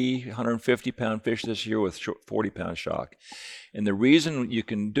 140, 150-pound fish this year with 40-pound shock. And the reason you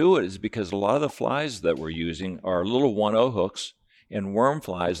can do it is because a lot of the flies that we're using are little 1-0 hooks and worm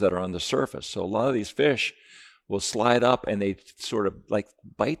flies that are on the surface. So a lot of these fish will slide up and they sort of like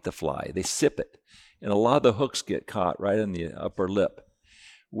bite the fly. They sip it. And a lot of the hooks get caught right in the upper lip.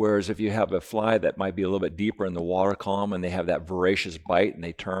 Whereas if you have a fly that might be a little bit deeper in the water column and they have that voracious bite and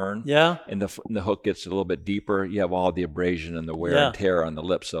they turn, and the hook gets a little bit deeper, you have all the abrasion and the wear and tear on the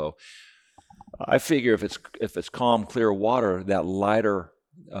lip. So I figure if it's calm, clear water, that lighter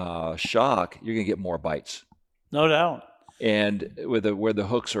shock, you're gonna get more bites. No doubt. And where the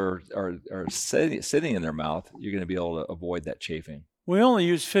hooks are sitting in their mouth, you're gonna be able to avoid that chafing. We only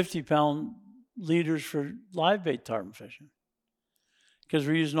use 50-pound leaders for live bait tarpon fishing because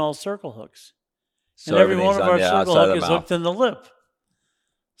we're using all circle hooks. So and every one of our circle hook is mouth. hooked in the lip.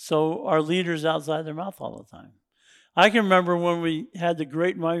 So our leader's outside their mouth all the time. I can remember when we had the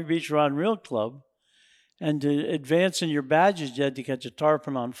Great Miami Beach Rod and Reel Club, and to advance in your badges, you had to catch a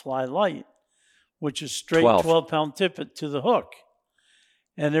tarpon on fly light, which is straight 12-pound tippet to the hook.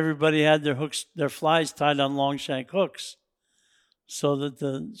 And everybody had their flies tied on long shank hooks so that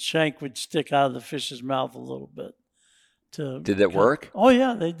the shank would stick out of the fish's mouth a little bit. Did that work? Oh,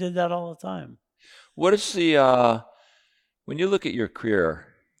 yeah, they did that all the time. What is when you look at your career,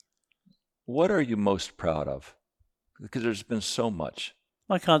 what are you most proud of? Because there's been so much.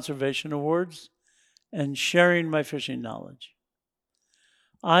 My conservation awards and sharing my fishing knowledge.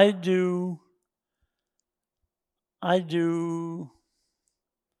 I do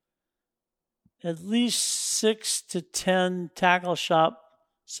at least 6 to 10 tackle shop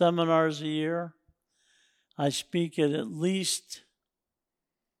seminars a year. I speak at least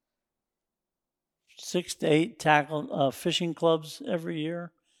 6 to 8 tackle fishing clubs every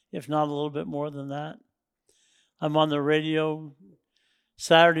year, if not a little bit more than that. I'm on the radio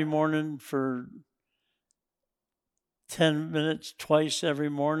Saturday morning for 10 minutes twice every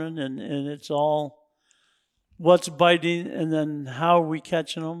morning, and it's all what's biting and then how are we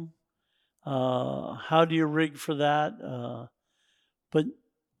catching them. How do you rig for that? But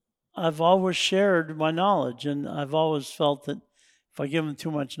I've always shared my knowledge, and I've always felt that if I give them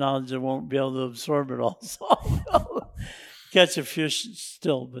too much knowledge, they won't be able to absorb it all. So I'll catch a fish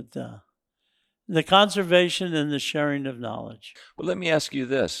still, but the conservation and the sharing of knowledge. Well, let me ask you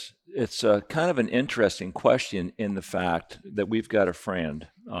this. It's kind of an interesting question in the fact that we've got a friend.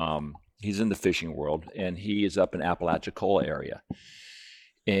 He's in the fishing world, and he is up in Apalachicola area.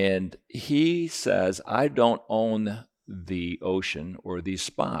 And he says, I don't own the ocean or these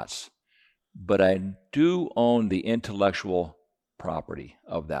spots, but I do own the intellectual property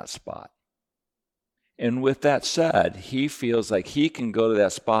of that spot. And with that said, he feels like he can go to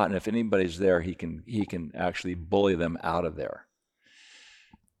that spot, and if anybody's there, he can actually bully them out of there.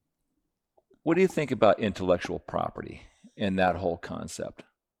 What do you think about intellectual property and that whole concept?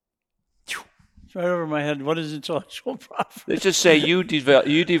 It's right over my head. What is intellectual property? Let's just say you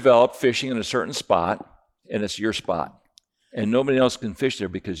develop fishing in a certain spot, and it's your spot. And nobody else can fish there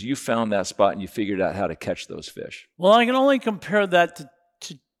because you found that spot and you figured out how to catch those fish. Well, I can only compare that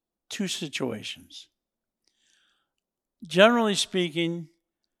to two situations. Generally speaking,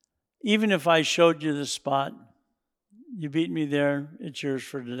 even if I showed you the spot, you beat me there, it's yours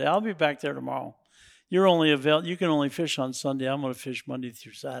for today. I'll be back there tomorrow you can only fish on Sunday. I'm going to fish Monday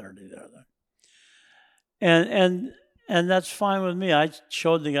through Saturday there. And that's fine with me. I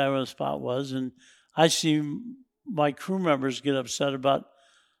showed the guy where the spot was, and I see my crew members get upset about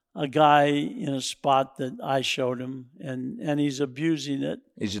a guy in a spot that I showed him, and he's abusing it.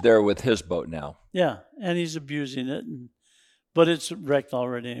 He's there with his boat now. Yeah, and he's abusing it, but it's wrecked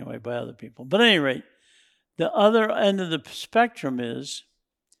already anyway by other people. But at any rate, the other end of the spectrum is,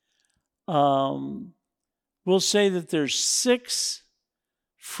 we'll say that there's 6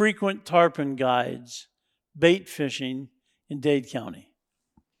 frequent tarpon guides bait fishing in Dade County.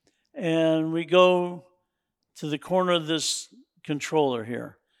 And we go to the corner of this controller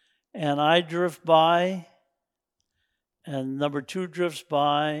here, and I drift by, and number 2 drifts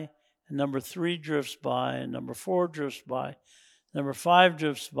by, and number 3 drifts by, and number 4 drifts by, number 5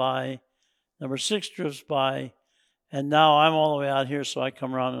 drifts by, number 6 drifts by, and now I'm all the way out here, so I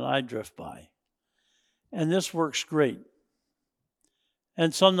come around and I drift by. And this works great.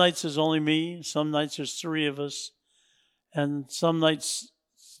 And some nights there's only me, some nights there's 3 of us, and some nights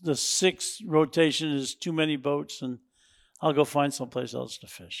the 6th rotation is too many boats, and I'll go find someplace else to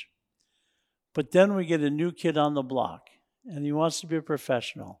fish. But then we get a new kid on the block, and he wants to be a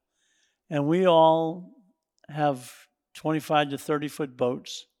professional. And we all have 25 to 30-foot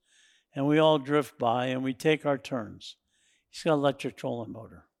boats, and we all drift by, and we take our turns. He's got an electric trolling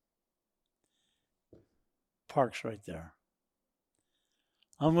motor. Parks right there.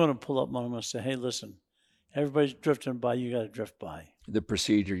 I'm going to pull up and I'm going to say, hey, listen, everybody's drifting by, you got to drift by. The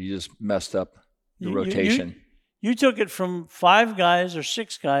procedure, you just messed up the rotation. You took it from 5 guys or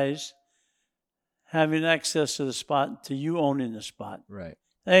 6 guys having access to the spot to you owning the spot. Right.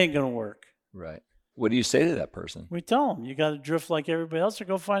 That ain't going to work. Right. What do you say to that person? We tell them, you got to drift like everybody else or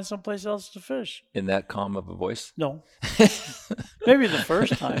go find someplace else to fish. In that calm of a voice? No. Maybe the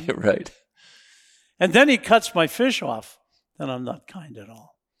first time. Right. And then he cuts my fish off. Then I'm not kind at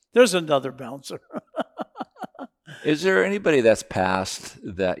all. There's another bouncer. Is there anybody that's passed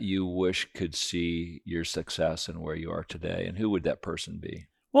that you wish could see your success and where you are today? And who would that person be?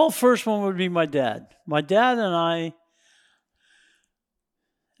 Well, first one would be my dad. My dad and I,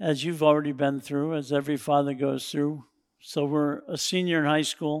 as you've already been through, as every father goes through. So we're a senior in high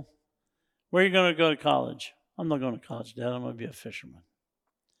school. Where are you going to go to college? I'm not going to college, Dad. I'm going to be a fisherman.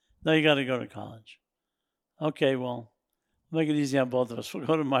 No, you got to go to college. Okay, well, make it easy on both of us. We'll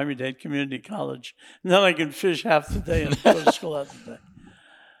go to Miami-Dade Community College, and then I can fish half the day and go to school half the day.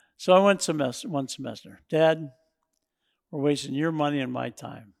 So I went one semester. Dad, we're wasting your money and my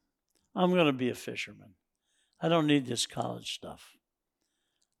time. I'm going to be a fisherman. I don't need this college stuff.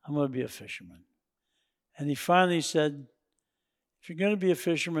 I'm going to be a fisherman. And he finally said, if you're going to be a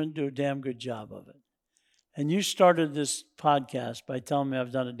fisherman, do a damn good job of it. And you started this podcast by telling me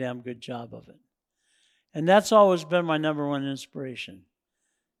I've done a damn good job of it. And that's always been my number one inspiration.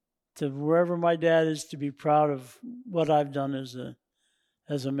 To wherever my dad is, to be proud of what I've done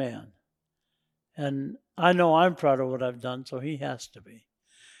as a man. And I know I'm proud of what I've done, so he has to be.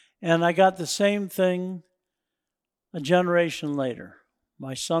 And I got the same thing a generation later.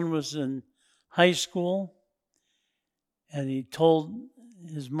 My son was in high school, and he told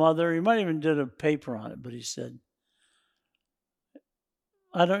his mother, he might even did a paper on it, but he said,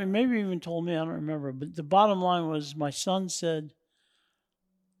 maybe even told me, I don't remember, but the bottom line was my son said,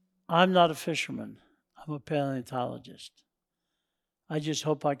 I'm not a fisherman, I'm a paleontologist. I just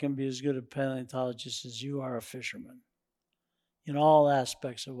hope I can be as good a paleontologist as you are a fisherman in all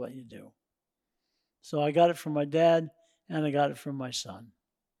aspects of what you do. So I got it from my dad, and I got it from my son.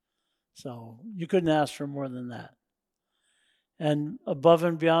 So you couldn't ask for more than that. And above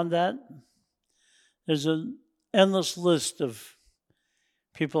and beyond that, there's an endless list of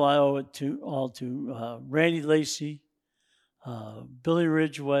people I owe it to. Randy Lacey, Billy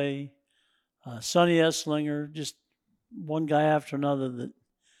Ridgway, Sonny Esslinger, just one guy after another.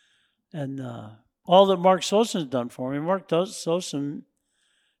 And all that Mark Sosen's done for me. Mark Sosen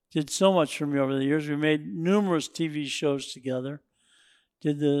did so much for me over the years. We made numerous TV shows together,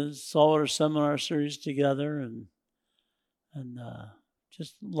 did the Saltwater Seminar Series together, and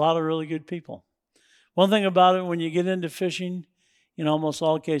just a lot of really good people. One thing about it, when you get into fishing, in almost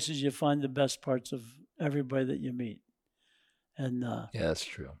all cases, you find the best parts of everybody that you meet. And yeah, that's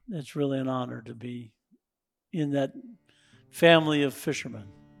true. It's really an honor to be in that family of fishermen.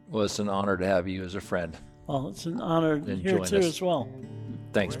 Well, it's an honor to have you as a friend. Well, it's an honor here too as well.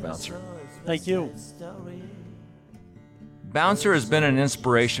 Thanks, Bouncer. Thank you. Bouncer has been an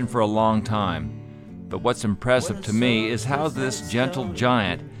inspiration for a long time. But what's impressive to me is how this gentle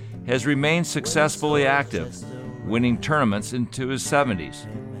giant has remained successfully active, winning tournaments into his 70s.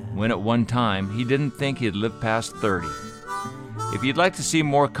 when at one time he didn't think he'd live past 30. If you'd like to see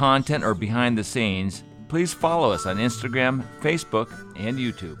more content or behind the scenes, please follow us on Instagram, Facebook, and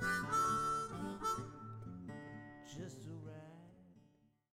YouTube.